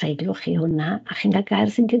 ond treiglwch chi hwnna, a chi'n cael gair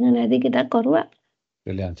sy'n cynganeddu gyda gorwel.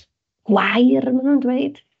 Briliant. Gwair, maen nhw'n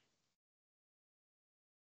dweud.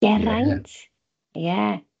 Geraint. Ie,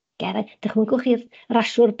 geraint. Dychmygwch chi'r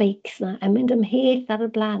rasiwr beics na, yn mynd ymhell ar y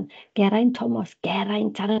blaen. Geraint Thomas,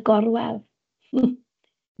 geraint ar y gorwel.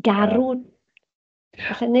 Garw.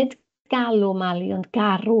 Falle nid galw mali, ond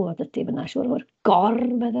garw oedd ydy fyna, siwr o'r gor,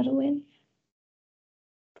 meddwl rhywun.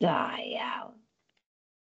 Da iawn.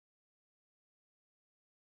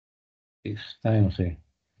 Da iawn chi.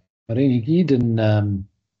 Mae'r un i gyd yn...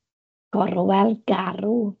 Gorwel,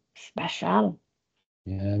 garw, special.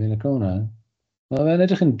 Ie, fi'n lyco hwnna. Mae'n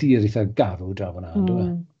edrych yn dir eitha garw draw fyna, ynddo fe?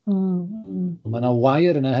 Mae yna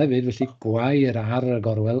wair yna hefyd, felly gwair ar y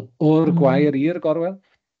gorwel, o'r gwair i'r gorwel.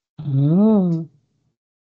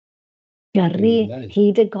 Gyrru,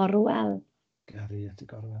 hyd y gorwel. Gyrru at y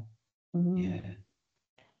gorwel.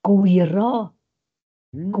 Gwiro.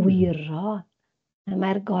 Gwiro.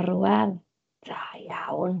 Mae'r gorwel. Da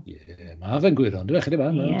iawn. Mae fe'n gwiro, ynddo fe? Chydig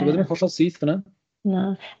fan, dwi'n ddim yn hollol syth fyna. Na,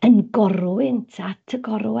 yn gorwynt at y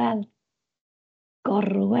gorwel.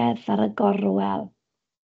 Gorwedd ar y gorwel.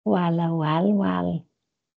 Wel.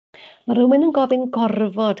 Mae rhywun yn gofyn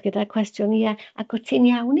gorfod gyda'r cwestiwn ie, ac wyt ti'n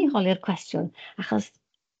iawn i holi'r cwestiwn, achos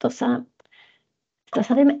does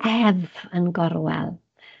ddim ef yn gorwel.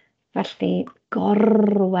 Felly,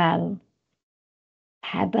 gorwel.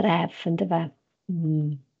 Heb yr ef, ynddo fe.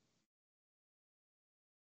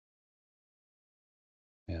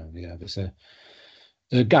 Ie, fysa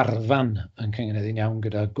y garfan yn cyngeneddu'n iawn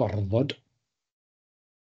gyda gorfod.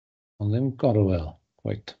 Ond ddim gorwel,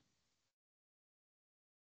 gwaith.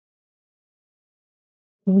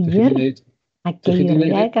 Wir, a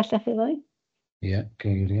geiriau gallech chi ddoi? Ie,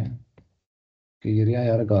 geiriau.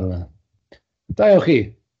 Geiriau ar y gorwel. Da iawn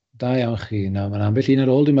chi. Nawr, mae'n ambell un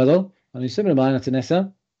ar ôl, dwi'n meddwl. Ond ni'n symud ymlaen at y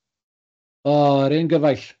nesaf. Yr un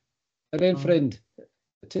gyfaill. Yr un ffrind.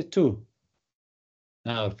 Y titw.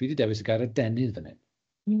 Nawr, fi wedi dewis y gair adenydd fan hyn.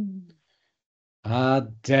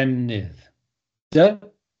 Adenydd. Dy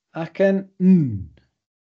ac yn n.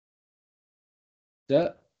 Dy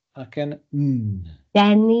ac yn n.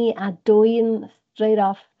 Denu a dwy'n straight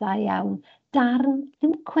off, da iawn. Darn,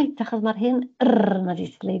 ddim cweit, achos mae'r hyn na di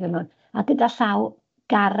sleifio mewn. A gyda llaw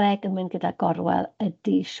garreg yn mynd gyda gorwel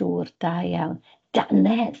ydy siŵr, da iawn.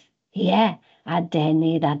 Danedd, ie. A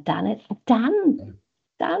denydd a danedd. Dan,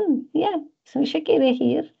 ie. So eisiau geiriau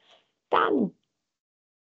hir. Dan.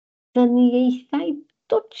 Dyniaethau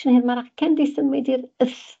dwtch neu mae'r acen di symud i'r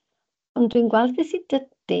ys. Ond dwi'n gweld beth sydd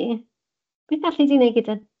dydy. Beth allu di wneud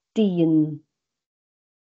gyda dyn?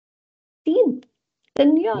 Dyn.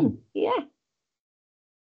 Dynion, ie.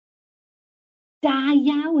 Da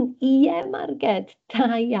iawn, ie Marged.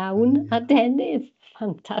 Da iawn a denydd.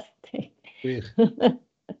 Ffantastig. Gwych.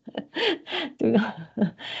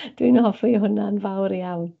 Dwi'n hoffi hwnna'n fawr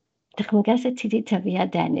iawn. Dychmyga se ti wedi tyfu a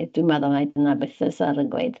denydd. Dwi'n meddwl mai dyna beth fysa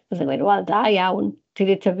yn gweud. Fysa gweud, wel, da iawn, ti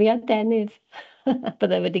wedi tyfu a denydd.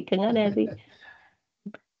 Bydde wedi cynganeddu.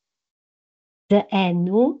 Dy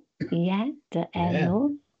enw, ie, dy enw.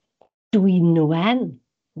 Dwynwen.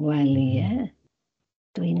 Wel, ie.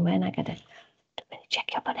 Dwynwen a gyda. Dwi'n mynd i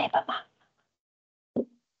checio bod neb yma.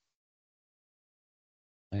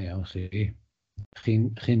 Iawn chi. Chi'n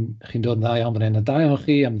dod yn dda iawn fan hyn. A da iawn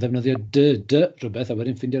chi am ddefnyddio dy rhywbeth a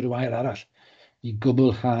wedyn ffeindio rhyw air arall i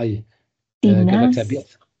gwblhau Dinas.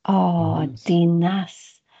 gyfatebiaeth. O, dinas.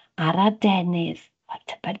 Ar a denydd.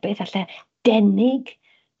 Tybed beth allai. Denig.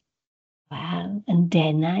 Wel, yn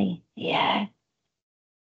denau. Ie. Yeah.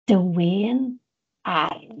 Dywyn.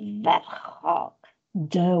 Arferchog.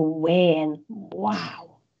 Dywyn. Waw.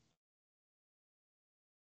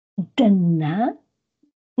 Dyna.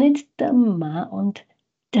 Nid dyma, ond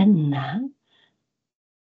dyna.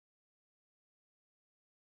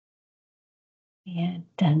 Ie,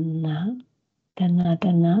 dyna.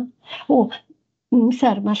 Dyna. O,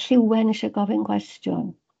 sir, mae Llywyn eisiau gofyn cwestiwn.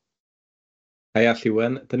 Haia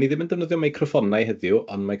Llywyn, dyn ni ddim yn defnyddio meicrofonau heddiw,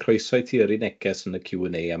 ond mae croeso i ti yrru neges yn y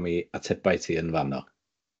Q&A am ei atebau ti yn fanno.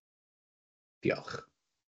 Diolch.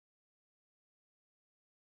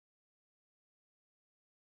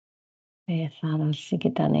 Beth arall sydd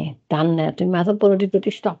gyda ni? Danner, dwi'n meddwl bod wedi dod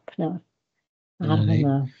i stop nawr. Ar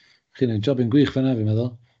hwnna. Chi'n ei job yn gwych fan'na, fi'n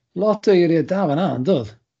meddwl. Lot o eiriau da fan'na, yn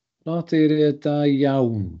dod? Lot o eiriau da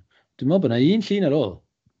iawn. Dwi'n meddwl bod yna un llun ar ôl.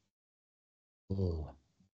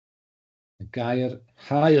 Y gair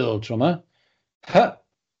hael tro yma. Hy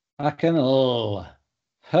ac yn l.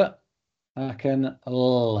 Hy ac yn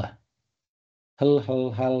l. Hyl, hyl,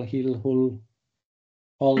 hal, hil, hwl.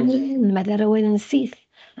 Hol. Llun, mae dy rywun yn syth.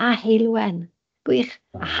 A heilwen. Gwych.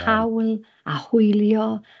 A hawl, a hwylio,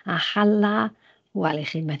 a hala. Wel, i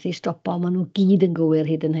chi methu stopo, maen nhw gyd yn gywir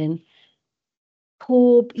hyd yn hyn.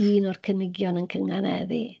 Pob un o'r cynigion yn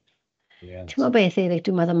cynganeddu. Ti'n meddwl beth, Eurig,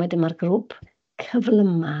 dwi'n meddwl mae dyma'r grŵp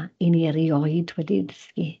cyflyma i ni erioed wedi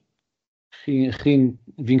dysgu.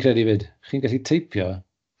 Fi'n credu fyd, chi'n gallu teipio.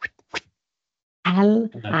 Hel,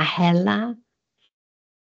 a hela,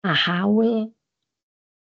 a hawl,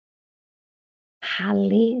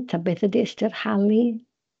 halu, ta beth ydy ystyr halu?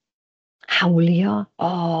 Hawlio,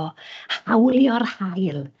 hawlio'r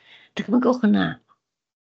hael. Dychmygwch hwnna.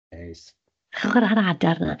 Yes. Chwr ar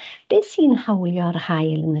adar yna. Beth sy'n hawlio'r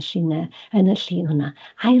hael yn y llun hwnna?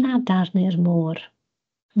 Ai'r adar neu'r môr?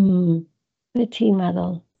 Beth ti'n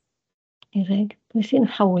meddwl, Eurig? Beth sy'n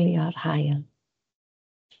hawlio'r hael?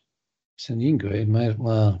 Sy'n ni'n gweud, mae'r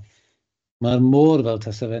môr fel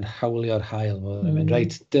tas fe'n hawlio'r hael. Mae'n mynd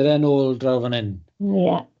reit, dyre nôl draw fan hyn.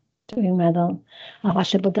 Ie, dwi'n meddwl. A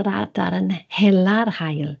falle bod yr adar yn hela'r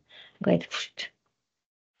hael. Gweud,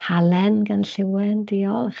 halen gan Llywyn,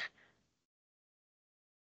 diolch.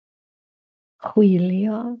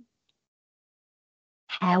 Chwilio.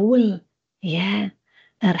 Hewl, ie.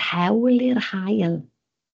 Yr hewl i'r hael.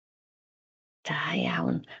 Da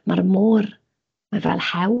iawn. Mae'r môr, mae fel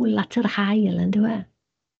hewl at yr hael, yn dwi?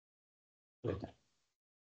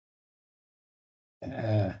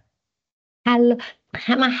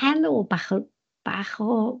 Mae helo bach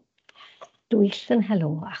o dwyll yn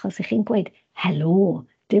helo, achos ych chi'n gweud helo,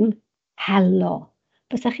 dim helo.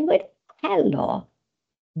 Bys ych chi'n gweud helo,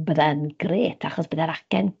 bydda'n gret, achos bydda'r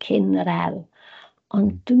acen cyn yr el.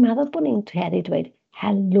 Ond dwi'n meddwl bod ni'n tueddu dweud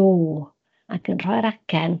helo, ac yn rhoi'r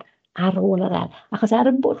acen ar ôl yr el. Achos er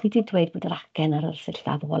yn bod fi wedi dweud bod yr acen ar yr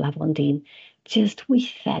sillaf o lafon dyn, jyst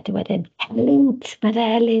weithiau, dwi wedyn, helynt, mae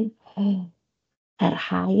elyn. Yr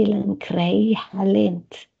hael yn creu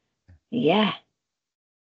helynt. Ie.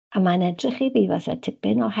 A mae'n edrych i fi fas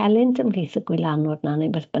tipyn o helynt ymhlith y gwylanod na,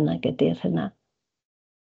 neu beth bynnag ydy'r hynna.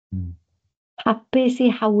 Hapus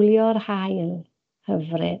i hawlio'r hael,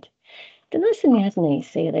 hyfryd. Dyna syniad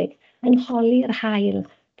neis, Eurig, yn holi'r hael.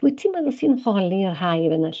 Pwy ti'n meddwl sy'n holi'r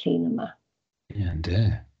hael yn y llun yma? Ie, ynddo.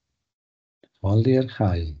 Holi'r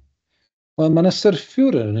hael. Wel, mae yna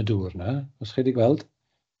syrffiwr yn y dŵr yna, os chi wedi gweld.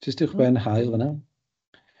 Jyst i'ch ben hael fyna.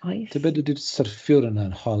 Oes. Tybed ydy'r syrffiwr yna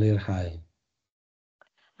yn holi'r hael.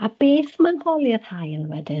 A beth mae'n holi'r hael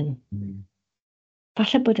wedyn?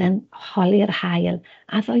 Falle bod e'n holi'r hael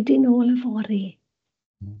a ddoi di nôl y fori.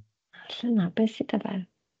 Alla na, beth sydd â fe?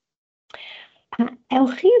 A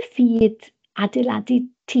ewch i'r ffydd adeiladu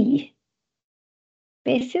tŷ.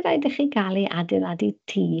 Beth sydd rhaid i chi gael ei adeiladu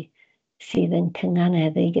tŷ sydd yn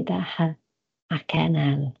cynganeddu gyda hy ac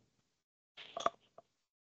enel?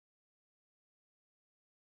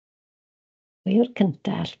 Yw'r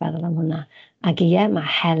cyntaf feddwl am hwnna. Ac ie, mae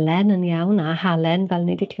Helen yn iawn, a Halen fel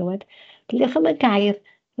ni wedi clywed. Biliwch am y gair,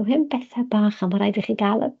 yw hyn bethau bach, a mae rhaid i chi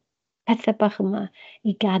gael y pethau bach yma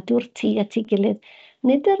i gadw'r tŷ at ei gilydd.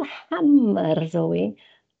 Nid yr hammer, Zoe,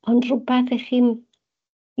 ond rhywbeth eich chi'n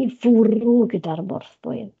i fwrw gyda'r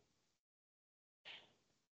morthwyl.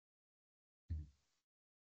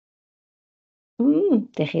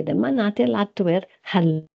 Dych chi ddim yn adeiladwyr,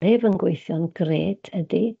 hylif yn gweithio'n gred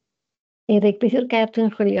ydy. Eurig, beth yw'r gair dwi'n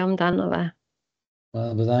chwilio amdano fe?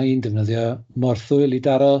 Wel, bydda i'n defnyddio morthwyl i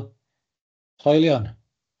daro hoelion.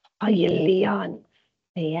 Hoelion.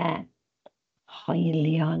 Ie,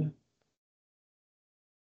 hoelion.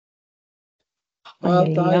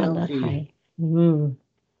 Wel, da Hoelion iawn yr chi. hael.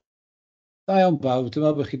 Da iawn bawb, dwi'n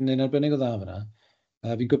meddwl bod chi wedi gwneud arbennig o dda fyna.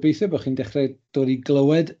 Fi'n gobeithio bod chi'n dechrau dod i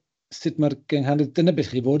glywed sut mae'r gynghanedd, dyna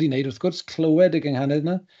beth chi fod i wneud, wrth gwrs, clywed y gynghanedd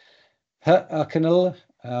yna. Hy ac yn yl,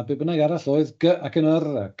 a be bynnag arall oedd, gy ac yn yr,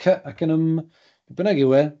 a cy ac yn be bynnag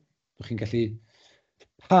yw e, bod chi'n gallu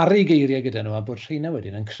paru geiriau gyda nhw, a bod rheina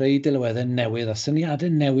wedyn yn creu delweddau newydd a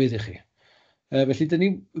syniadau newydd i chi.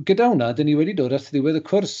 Felly, gyda hwnna, dyn ni wedi dod at ddiwedd y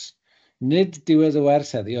cwrs. Nid diwedd y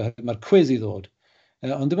wers heddi, oherwydd mae'r cwiz i ddod.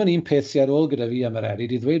 Ond dyma'n un peth sydd ar ôl gyda fi a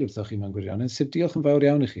Mererid i ddweud wrthoch chi mewn gwirionedd, sef diolch yn fawr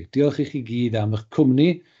iawn i chi. Diolch i chi gyd am eich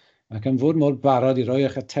cwmni, ac am fod mor barod i roi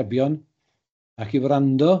eich atebion, ac i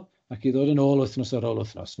wrando, ac i ddod yn ôl wythnos ar ôl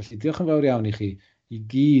wythnos. Felly diolch yn fawr iawn i chi i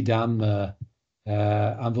gyd am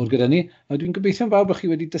fod gyda ni. A dwi'n gobeithio'n fawr bod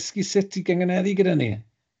chi wedi dysgu sut i gyngeneddu gyda ni.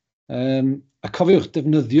 A cofiwch,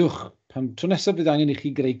 defnyddiwch, tro nesaf bydd angen i chi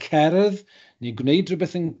greu cerdd, neu gwneud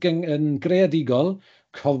rhywbeth yn greadigol,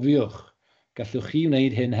 cofiwch. Gallwch chi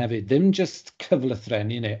wneud hyn hefyd, ddim jyst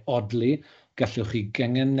cyflythrennu neu odli, gallwch chi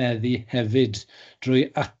gyngeneddu hefyd drwy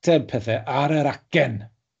ateb pethau ar yr acen.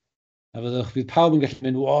 A fydd pawb yn gallu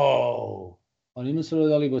mynd, wow, ond ni'n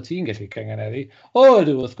sylweddoli bod ti'n gallu gyngeneddu. O,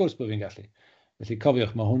 ydw, wrth gwrs bod fi'n gallu. Felly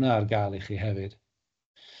cofiwch, mae hwnna ar gael i chi hefyd.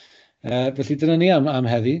 Felly dyna ni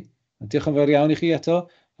am heddi. Diolch yn fawr iawn i chi eto,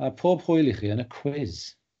 a pob hwyl i chi yn y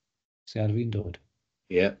cwiz sy'n ar fi'n dod.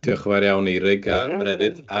 Ie, diolch yn fawr iawn Eurig a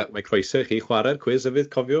Mererid. A mae croeso i chi chwarae'r cwiz hefyd,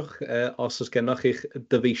 cofiwch, os oes gennych chi'ch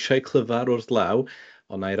dyfeisiau clyfar wrth law,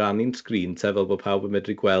 ond na'i rannu'n sgrin te fel bod pawb yn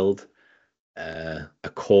medru gweld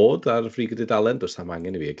y cod ar frig y dudalen. Does am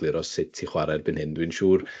angen i fi egluro sut i chwarae erbyn hyn, dwi'n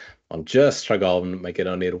siŵr. Ond just rhag ofn, mae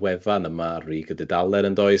gennym ni'r wefan yma ar frig y dudalen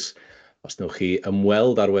yn does. Os newch chi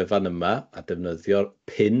ymweld ar wefan yma a defnyddio'r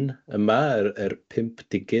pin yma, yr 5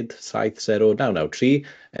 digid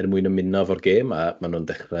 70993 mwyn ymuno fo'r gêm, a maen nhw'n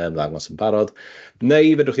dechrau ymddangos yn barod.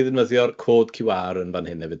 Neu fedrwch chi ddefnyddio'r cod QR yn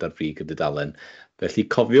fan hyn hefyd ar frig y dudalen. Felly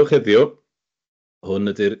cofiwch heddiw,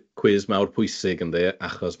 hwn ydy'r cwiz mawr pwysig ynddi,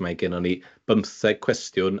 achos mae gennym ni 15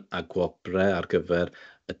 cwestiwn a gwobrau ar gyfer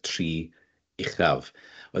y 3 uchaf.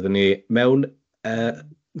 Oeddwn ni mewn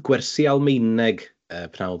gwersi Almaeneg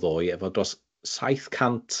pnawn ddoe, efo dros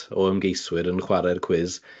 700 o ymgeiswyr yn chwarae'r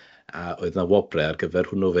cwiz, a oedd yna wobrau ar gyfer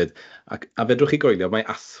hwnnw fyd. A fedrwch chi goelio, mae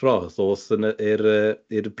athro ddoth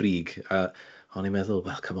i'r brig, a o'n i'n meddwl,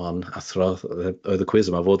 well, come on, athro, oedd y cwiz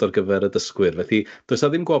yma fod ar gyfer y dysgwyr. Felly, does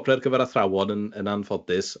na ddim gwobrau ar gyfer athrawon yn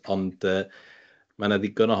anffodus, ond mae yna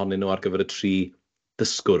ddigon ohonyn nhw ar gyfer y 3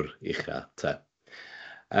 dysgwr ucha.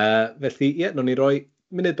 Felly, ie, nhw'n ni roi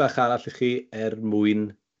munud bach arall i chi mwyn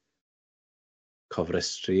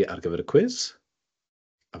cofrestru ar gyfer y cwiz.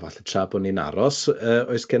 A falle tra bod ni'n aros,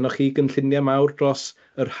 oes gennych chi gynlluniau mawr dros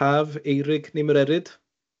yr haf, Eurig neu Mererid?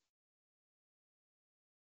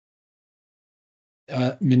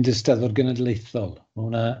 Mynd i'r Steddfod Genedlaethol.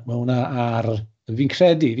 Mae hwnna ar... Fi'n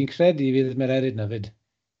credu fydd Mererid na fyd.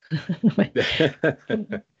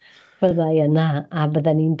 Byddai yna, a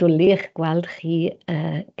byddai ni'n dwlu eich gweld chi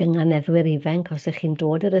gynganeddwyr ifanc os ydych chi'n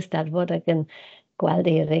dod i'r Eisteddfod ac yn gweld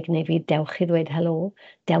Eurig neu fi, dewch i ddweud helo,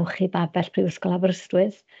 dewch i babell Prifysgol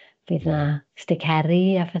Aberystwyth. Fydd na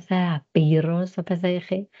sticeri a phethau, a beiros a phethau i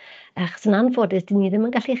chi. Achos yn anffodus, dyn ni ddim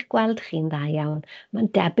yn gallu eich gweld chi'n dda iawn.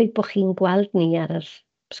 Mae'n debyg bod chi'n gweld ni ar yr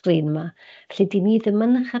sgrin yma. Felly dyn ni ddim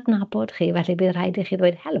yn eich adnabod chi, felly bydd rhaid i chi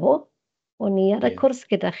ddweud helo. O'n ni ar y cwrs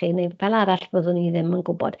gyda chi, neu fel arall byddwn ni ddim yn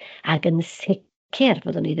gwybod. Ac yn sicr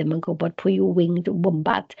byddwn ni ddim yn gwybod pwy yw Winged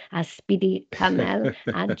Wombat a Speedy Camel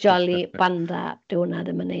a Jolly Panda. Dyw hwnna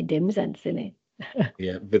ddim yn neud dim sens i ni.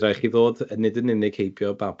 Ie, fydd rhaid chi ddod, nid yn unig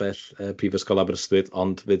heibio babell Prifysgol Aberystwyth,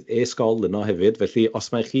 ond fydd e-sgol yno hefyd. Felly, os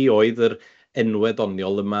mae chi oedd yr enwau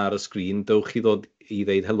doniol yma ar y sgrin, dewch chi ddod i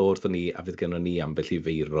ddeud helo wrthon ni, a fydd gennym ni ambell i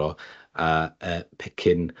feiro a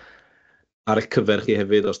pecyn ar eich cyfer chi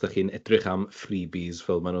hefyd, os ydych chi'n edrych am freebies,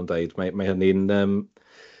 fel maen nhw'n dweud. Mae hynny'n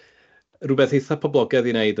rhywbeth eitha poblogaidd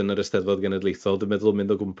i wneud yn yr Eisteddfod Genedlaethol. Dwi'n meddwl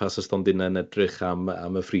mynd o gwmpas y stondinau yn edrych am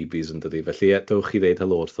y freebies yn dydi. Felly, dewch chi ddeud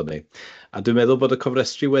helo wrthon ni. A dwi'n meddwl bod y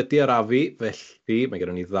cofrestru wedi arafu, felly mae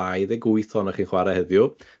gennym ni 28 ohonoch chi'n chwarae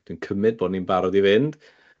heddiw. Dwi'n cymryd bod ni'n barod i fynd.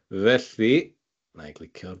 Felly, na i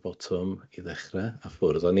glicio'r botwm i ddechrau a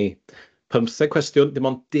ffwrdd o ni. 15 cwestiwn, dim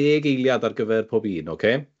ond 10 eiliad ar gyfer pob un,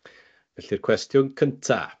 oce? Felly'r cwestiwn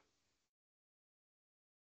cyntaf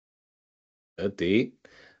ydy,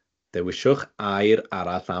 dewisiwch air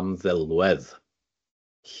arall am ddelwedd.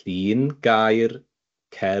 Llun, gair,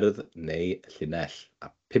 cerdd neu llinell.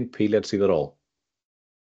 A 5 eiliad sydd ar ôl.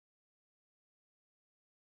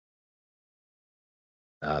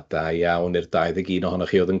 A da iawn i'r 21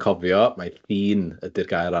 ohonoch chi oedd yn cofio, mae llun ydy'r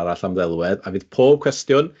gair arall am ddelwedd, a fydd pob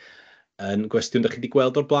cwestiwn yn gwestiwn ydych chi wedi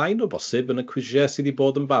gweld o'r blaen o bosib yn y cwisiau sydd wedi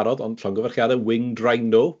bod yn barod, ond llongyfarchiadau winged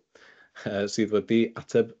rhino sydd wedi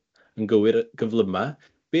ateb yn gywir gyflyma.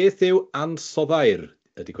 Beth yw ansoddair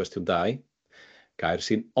ydy cwestiwn 2. Gair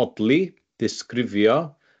sy'n odli, disgrifio,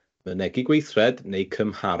 mynegu gweithred neu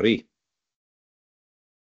cymharu.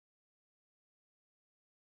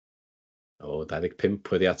 O, 25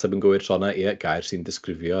 wedi ateb yn gywir trona, ie, gair sy'n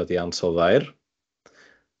disgrifio ydy ansoddair.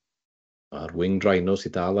 Mae'r winged rhino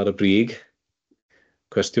sy'n dal ar y brig.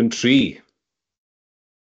 Cwestiwn 3.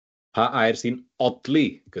 Pa air sy'n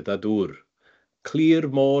odli gyda dŵr? Clir,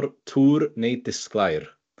 môr, tŵr neu disglair?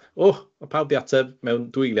 O, mae pawb wedi ateb mewn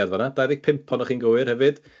 2 eiliad fan'na. 25 ohonoch chi'n gywir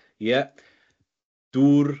hefyd. Ie,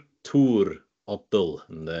 dŵr, tŵr, odl.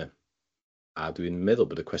 A dwi'n meddwl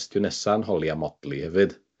bod y cwestiwn nesaf yn holi am odli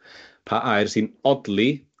hefyd. Pa air sy'n odli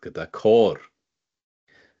gyda côr?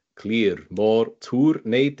 Clir, môr, tŵr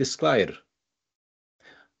neu disglair?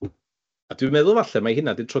 A dwi'n meddwl falle mae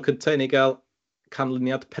hynna di'r tro cyntaf i ni gael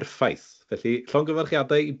canlyniad perffaith. Felly,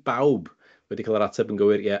 llongyfarchiadau i bawb wedi cael yr ateb yn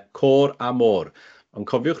gywir, ie, côr a môr. Ond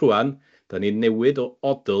cofiwch rwan, da ni'n newid o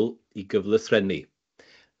odl i gyflythrennu.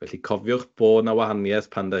 Felly cofiwch bod yna wahaniaeth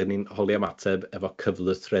pan da ni'n holi am ateb efo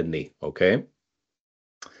cyflythrennu, oce?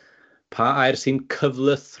 Pa air sy'n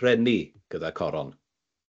cyflythrennu gyda coron?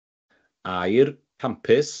 Air,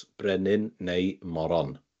 campus, brenin neu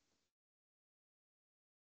moron?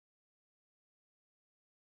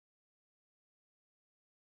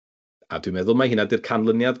 A dwi'n meddwl mae hynna di'r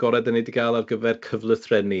canlyniad gorau da ni wedi cael ar gyfer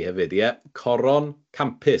cyflythrennu hefyd, ie? Coron,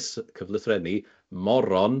 campus, cyflythrennu,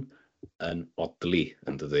 moron yn odli,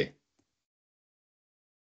 yn dydi.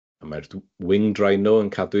 A mae'r winged rhino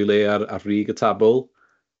yn cadw i le ar rig y tabl.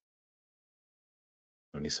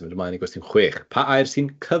 Rwy'n ni symud ymlaen i gwestiwn 6. Pa air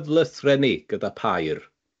sy'n cyflythrennu gyda pair?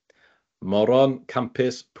 Moron,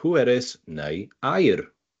 campus, pwerus neu air?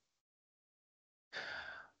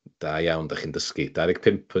 Da iawn, da chi'n dysgu.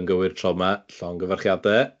 25 yn gywir tro yma,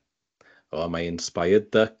 llongyfarchiadau. O, mae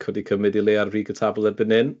Inspired Duck wedi cymryd i le ar rig y tabl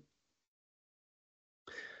erbyn hyn.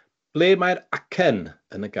 Ble mae'r acen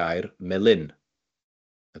yn y gair melyn?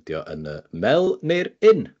 Ydy o yn y mel neu'r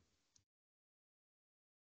in?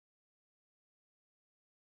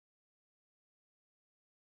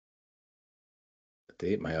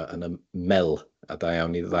 Ydy, mae o yn y mel. A da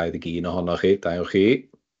iawn i 21 ohonoch chi. Da iawn chi.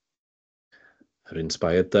 Yr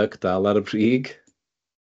Inspired Duck dal ar y brig.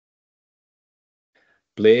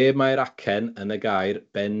 Ble mae'r acen yn y gair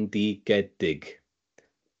bendigedig?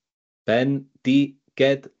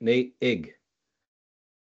 Bendiged neu ig?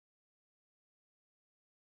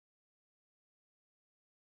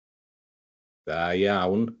 Da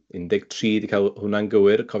iawn, 13 wedi cael hwnna'n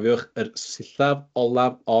gywir. Cofiwch yr sillaf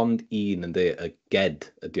olaf ond un ynddi, y ged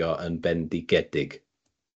ydi o yn bendigedig.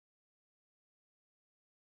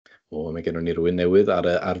 O, mae gennym ni rhywun newydd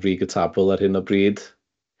ar rig y tabl ar hyn o bryd.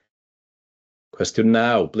 Cwestiwn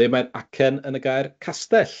 9. Ble mae'r acen yn y gair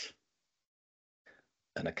castell?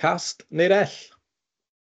 Yn y cast neu'r ell?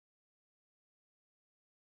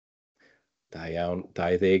 Da iawn,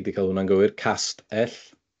 20 wedi cael hwnna'n gywir. Cast, ell.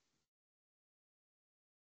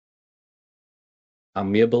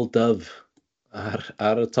 Amiable dove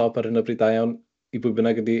ar y top ar hyn o bryd, da iawn i bwy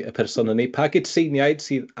bynnag ydy y person yni. Pa gydseiniaid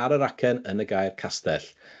sydd ar yr acen yn y gair castell?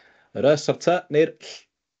 Yr ys a'r ty neu'r ll?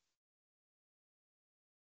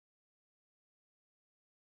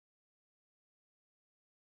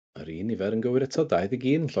 Yr un nifer yn gywir eto,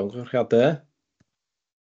 21, llongyfarchiadau.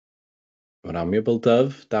 Mae'r amiable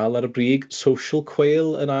dove dal ar y brig, social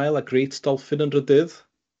quail yn ail a great dolphin yn rydydd.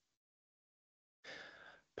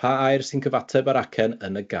 Pa air sy'n cyfateb ar acen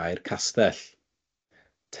yn y gair castell?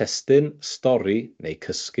 Testun, stori neu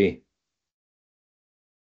cysgu?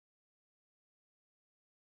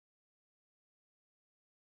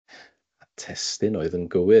 Testun oedd yn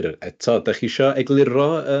gywir. Eto, ydych chi eisiau egluro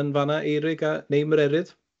yn fanna Eurig neu Mererid?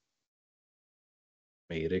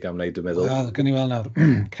 Eurig am wneud, dwi'n meddwl. Wel, gan i weld nawr.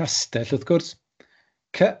 Castell, wrth gwrs.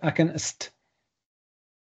 C ac yn yst.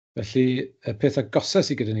 Felly, y peth agosau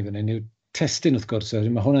sydd gyda ni fan hyn yw testun, wrth gwrs.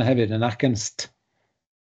 Mae hwnna hefyd yn ac yn st.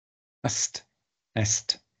 Ast.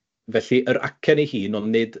 Est. Felly, yr acen ei hun, ond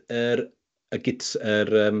nid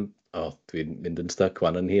O, dwi'n mynd yn stuck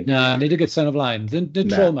wan yn hun. Na, nid y gytsa'n o flaen. Nid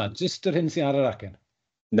tro yma, jyst yr hyn sy'n ar yr acen.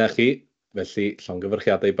 Na chi, felly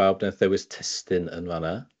llongyfarchiadau bawb wnaeth ddewis testyn yn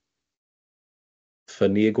fanna.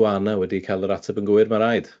 Ffynnu y gwana wedi cael yr ateb yn gywir, mae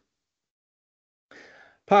rhaid.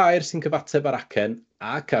 Pa air sy'n cyfateb ar acen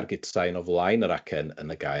ac ar gitsain o flaen yr acen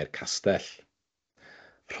yn y gair castell?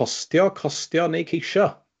 Rhostio, costio neu ceisio?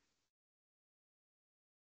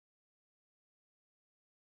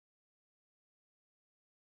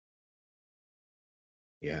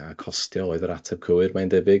 Ia, costio oedd yr ateb cywir,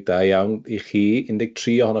 mae'n debyg. Da iawn i chi,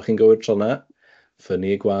 13 ohonoch chi'n gywir tro yna.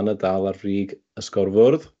 Ffynnu y gwana dal ar rig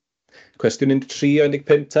ysgorfwrdd. Cwestiwn 13 o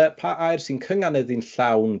 15 te. Pa air sy'n cynganeddu'n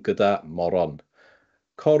llawn gyda moron?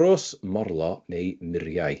 Corws, morlo neu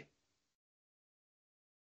muriau?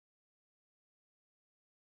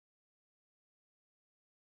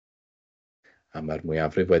 A mae'r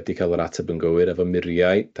mwyafrif wedi cael yr ateb yn gywir efo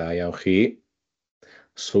muriau. Da iawn chi.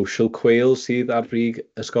 Social quail sydd ar rig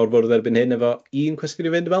ysgorfwrdd erbyn hyn efo un cwestiwn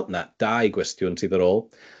i fynd fel? Na, 2 gwestiwn sydd ar ôl.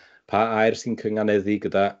 Pa air sy'n cynganeddu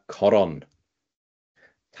gyda coron?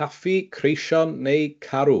 Caffi, creision neu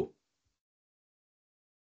carw?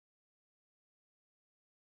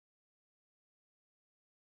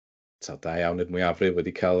 Ta, da iawn i'r mwyafrif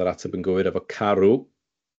wedi cael yr ateb yn gywir efo carw.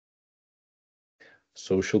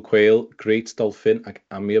 Social quail, great dolphin ac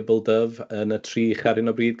amiable dove yn y 3 ucha ar hyn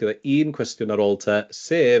o bryd gyda un cwestiwn ar ôl te,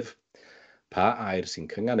 sef pa air sy'n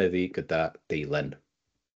cynganeddu gyda deilen?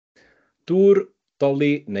 Dŵr,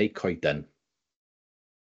 doli neu coeden?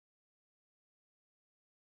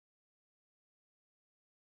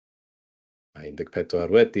 Mae 14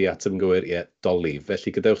 wedi ateb yn gywir, ie, doli.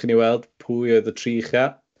 Felly gadewch i ni weld pwy oedd y 3 ucha.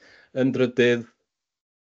 Yn drydydd,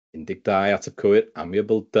 12 ateb cywir,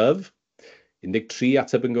 amiable dove. 13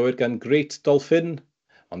 ateb yn gywir gan Great Dolphin,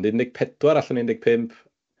 ond 14 allan 15,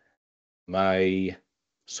 mae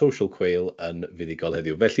Social Quail yn fuddigol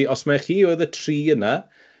heddiw. Felly, os mae chi oedd y 3 yna,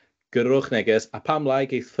 gyrrwch neges, a pam lai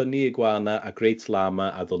geith ffynnu y gwana a Great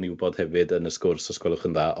Llama a ddol ni wybod hefyd yn y sgwrs, os gwelwch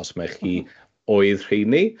yn dda, os mae chi oedd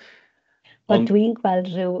rheini. Ond dwi'n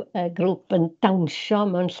gweld rhyw grŵp yn dawnsio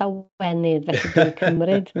mewn llawenydd, felly dwi'n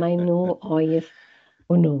cymryd mae nhw oedd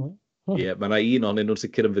hwnnw. Ie, mae yna un ohonyn nhw'n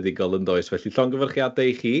sicr yn fuddigol yn does, felly llongyfarchiadau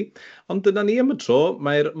i chi. Ond dyna ni am y tro,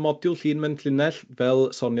 mae'r modiwl llun mewn Llinell, fel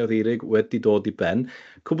soniodd Eurig, wedi dod i ben.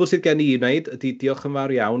 Cwbl sydd gen i wneud ydy diolch yn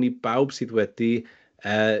fawr iawn i bawb sydd wedi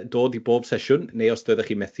dod i bob sesiwn, neu os doeddech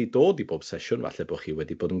chi methu dod i bob sesiwn, falle bod chi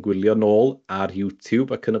wedi bod yn gwylio nôl ar YouTube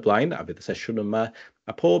ac yn y blaen, a fydd y sesiwn yma,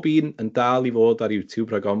 a pob un yn dal i fod ar YouTube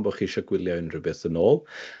rhag ofn bod chi eisiau gwylio unrhyw beth yn ôl.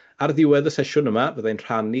 Ar ddiwedd y sesiwn yma, byddai'n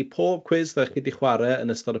rhannu pob cwiz ddech chi wedi chwarae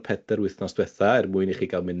yn ystod y 4 wythnos diwetha, mwyn i chi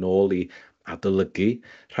gael mynd nôl i adolygu,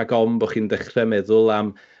 rhag ofn bod chi'n dechrau meddwl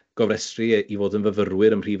am gofrestru i fod yn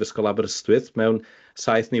fyfyrwyr ym Mhrifysgol Aberystwyth mewn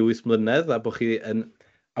 7 neu 8 mlynedd, a bod chi yn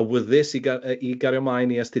awyddus i gario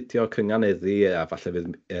mlaen i astudio cynganeddu, a falle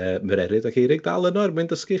fydd Mererid ac Eurig dal yno er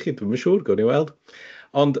mwyn dysgu chi, dwi'n yn siŵr, gawn ni weld.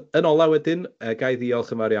 Ond yn ola wedyn, ga i ddiolch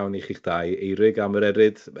yn fawr iawn i chi'ch dau, Eurig a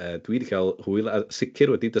Mererid. Dwi wedi cael hwyl a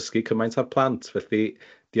sicr wedi dysgu cymaint ar plant, felly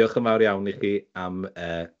diolch yn fawr iawn i chi am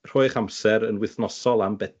rhoi eich amser yn wythnosol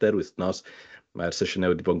am 4 wythnos. Mae'r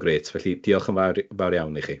sesiynau wedi bod yn gret, felly diolch yn fawr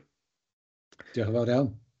iawn i chi. Diolch yn fawr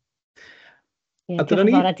iawn.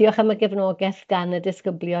 Diolch am y gefnogaeth gan y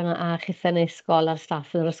disgyblion a chithen e-sgol a'r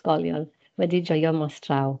staff yr ysgolion. Wedi joio mas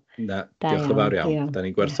draw. Diolch yn fawr iawn. Da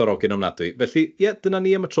ni'n gwerthfawrogi'n ofnadwy. Felly, dyna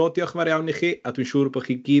ni am y tro. Diolch yn fawr iawn i chi, a dwi'n siŵr bod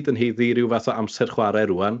chi gyd yn heiddi rhyw fath o amser chwarae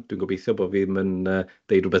rwan. Dwi'n gobeithio bod fi'n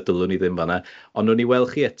deud rhywbeth dylwn i ddim fanna. Ond nhw'n ni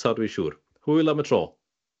weld chi eto, dwi'n siŵr. Hwyl am y tro.